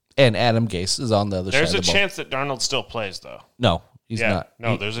and Adam Gase is on the other There's side a of the ball. chance that Darnold still plays, though. No, he's Yeah. not.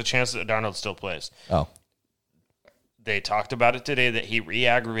 No, there's a chance that Darnold still plays. Oh, They talked about it today that he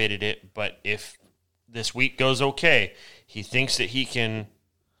re-aggravated it, but if this week goes okay, he thinks that he can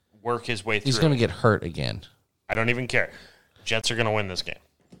work his way through he's going to it. get hurt again. I don't even care. Jets are going to win this game.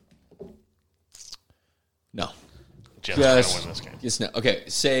 No. Jets are going to win this game. Just no. Okay.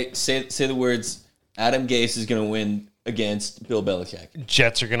 Say the words. Adam Gase is going to win against Bill Belichick.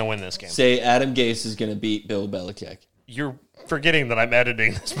 Jets are going to win this game. Say Adam Gase is going to beat Bill Belichick. You're forgetting that I'm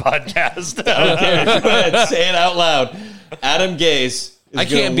editing this podcast. Okay, go ahead, say it out loud. Adam Gase. I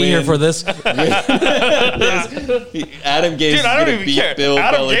can't be here for this. Adam Gase Dude, is I going don't to even beat care. Bill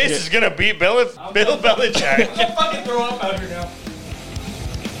Adam Belichick. Gase is going to beat Bill Belichick. fucking throw up out here now.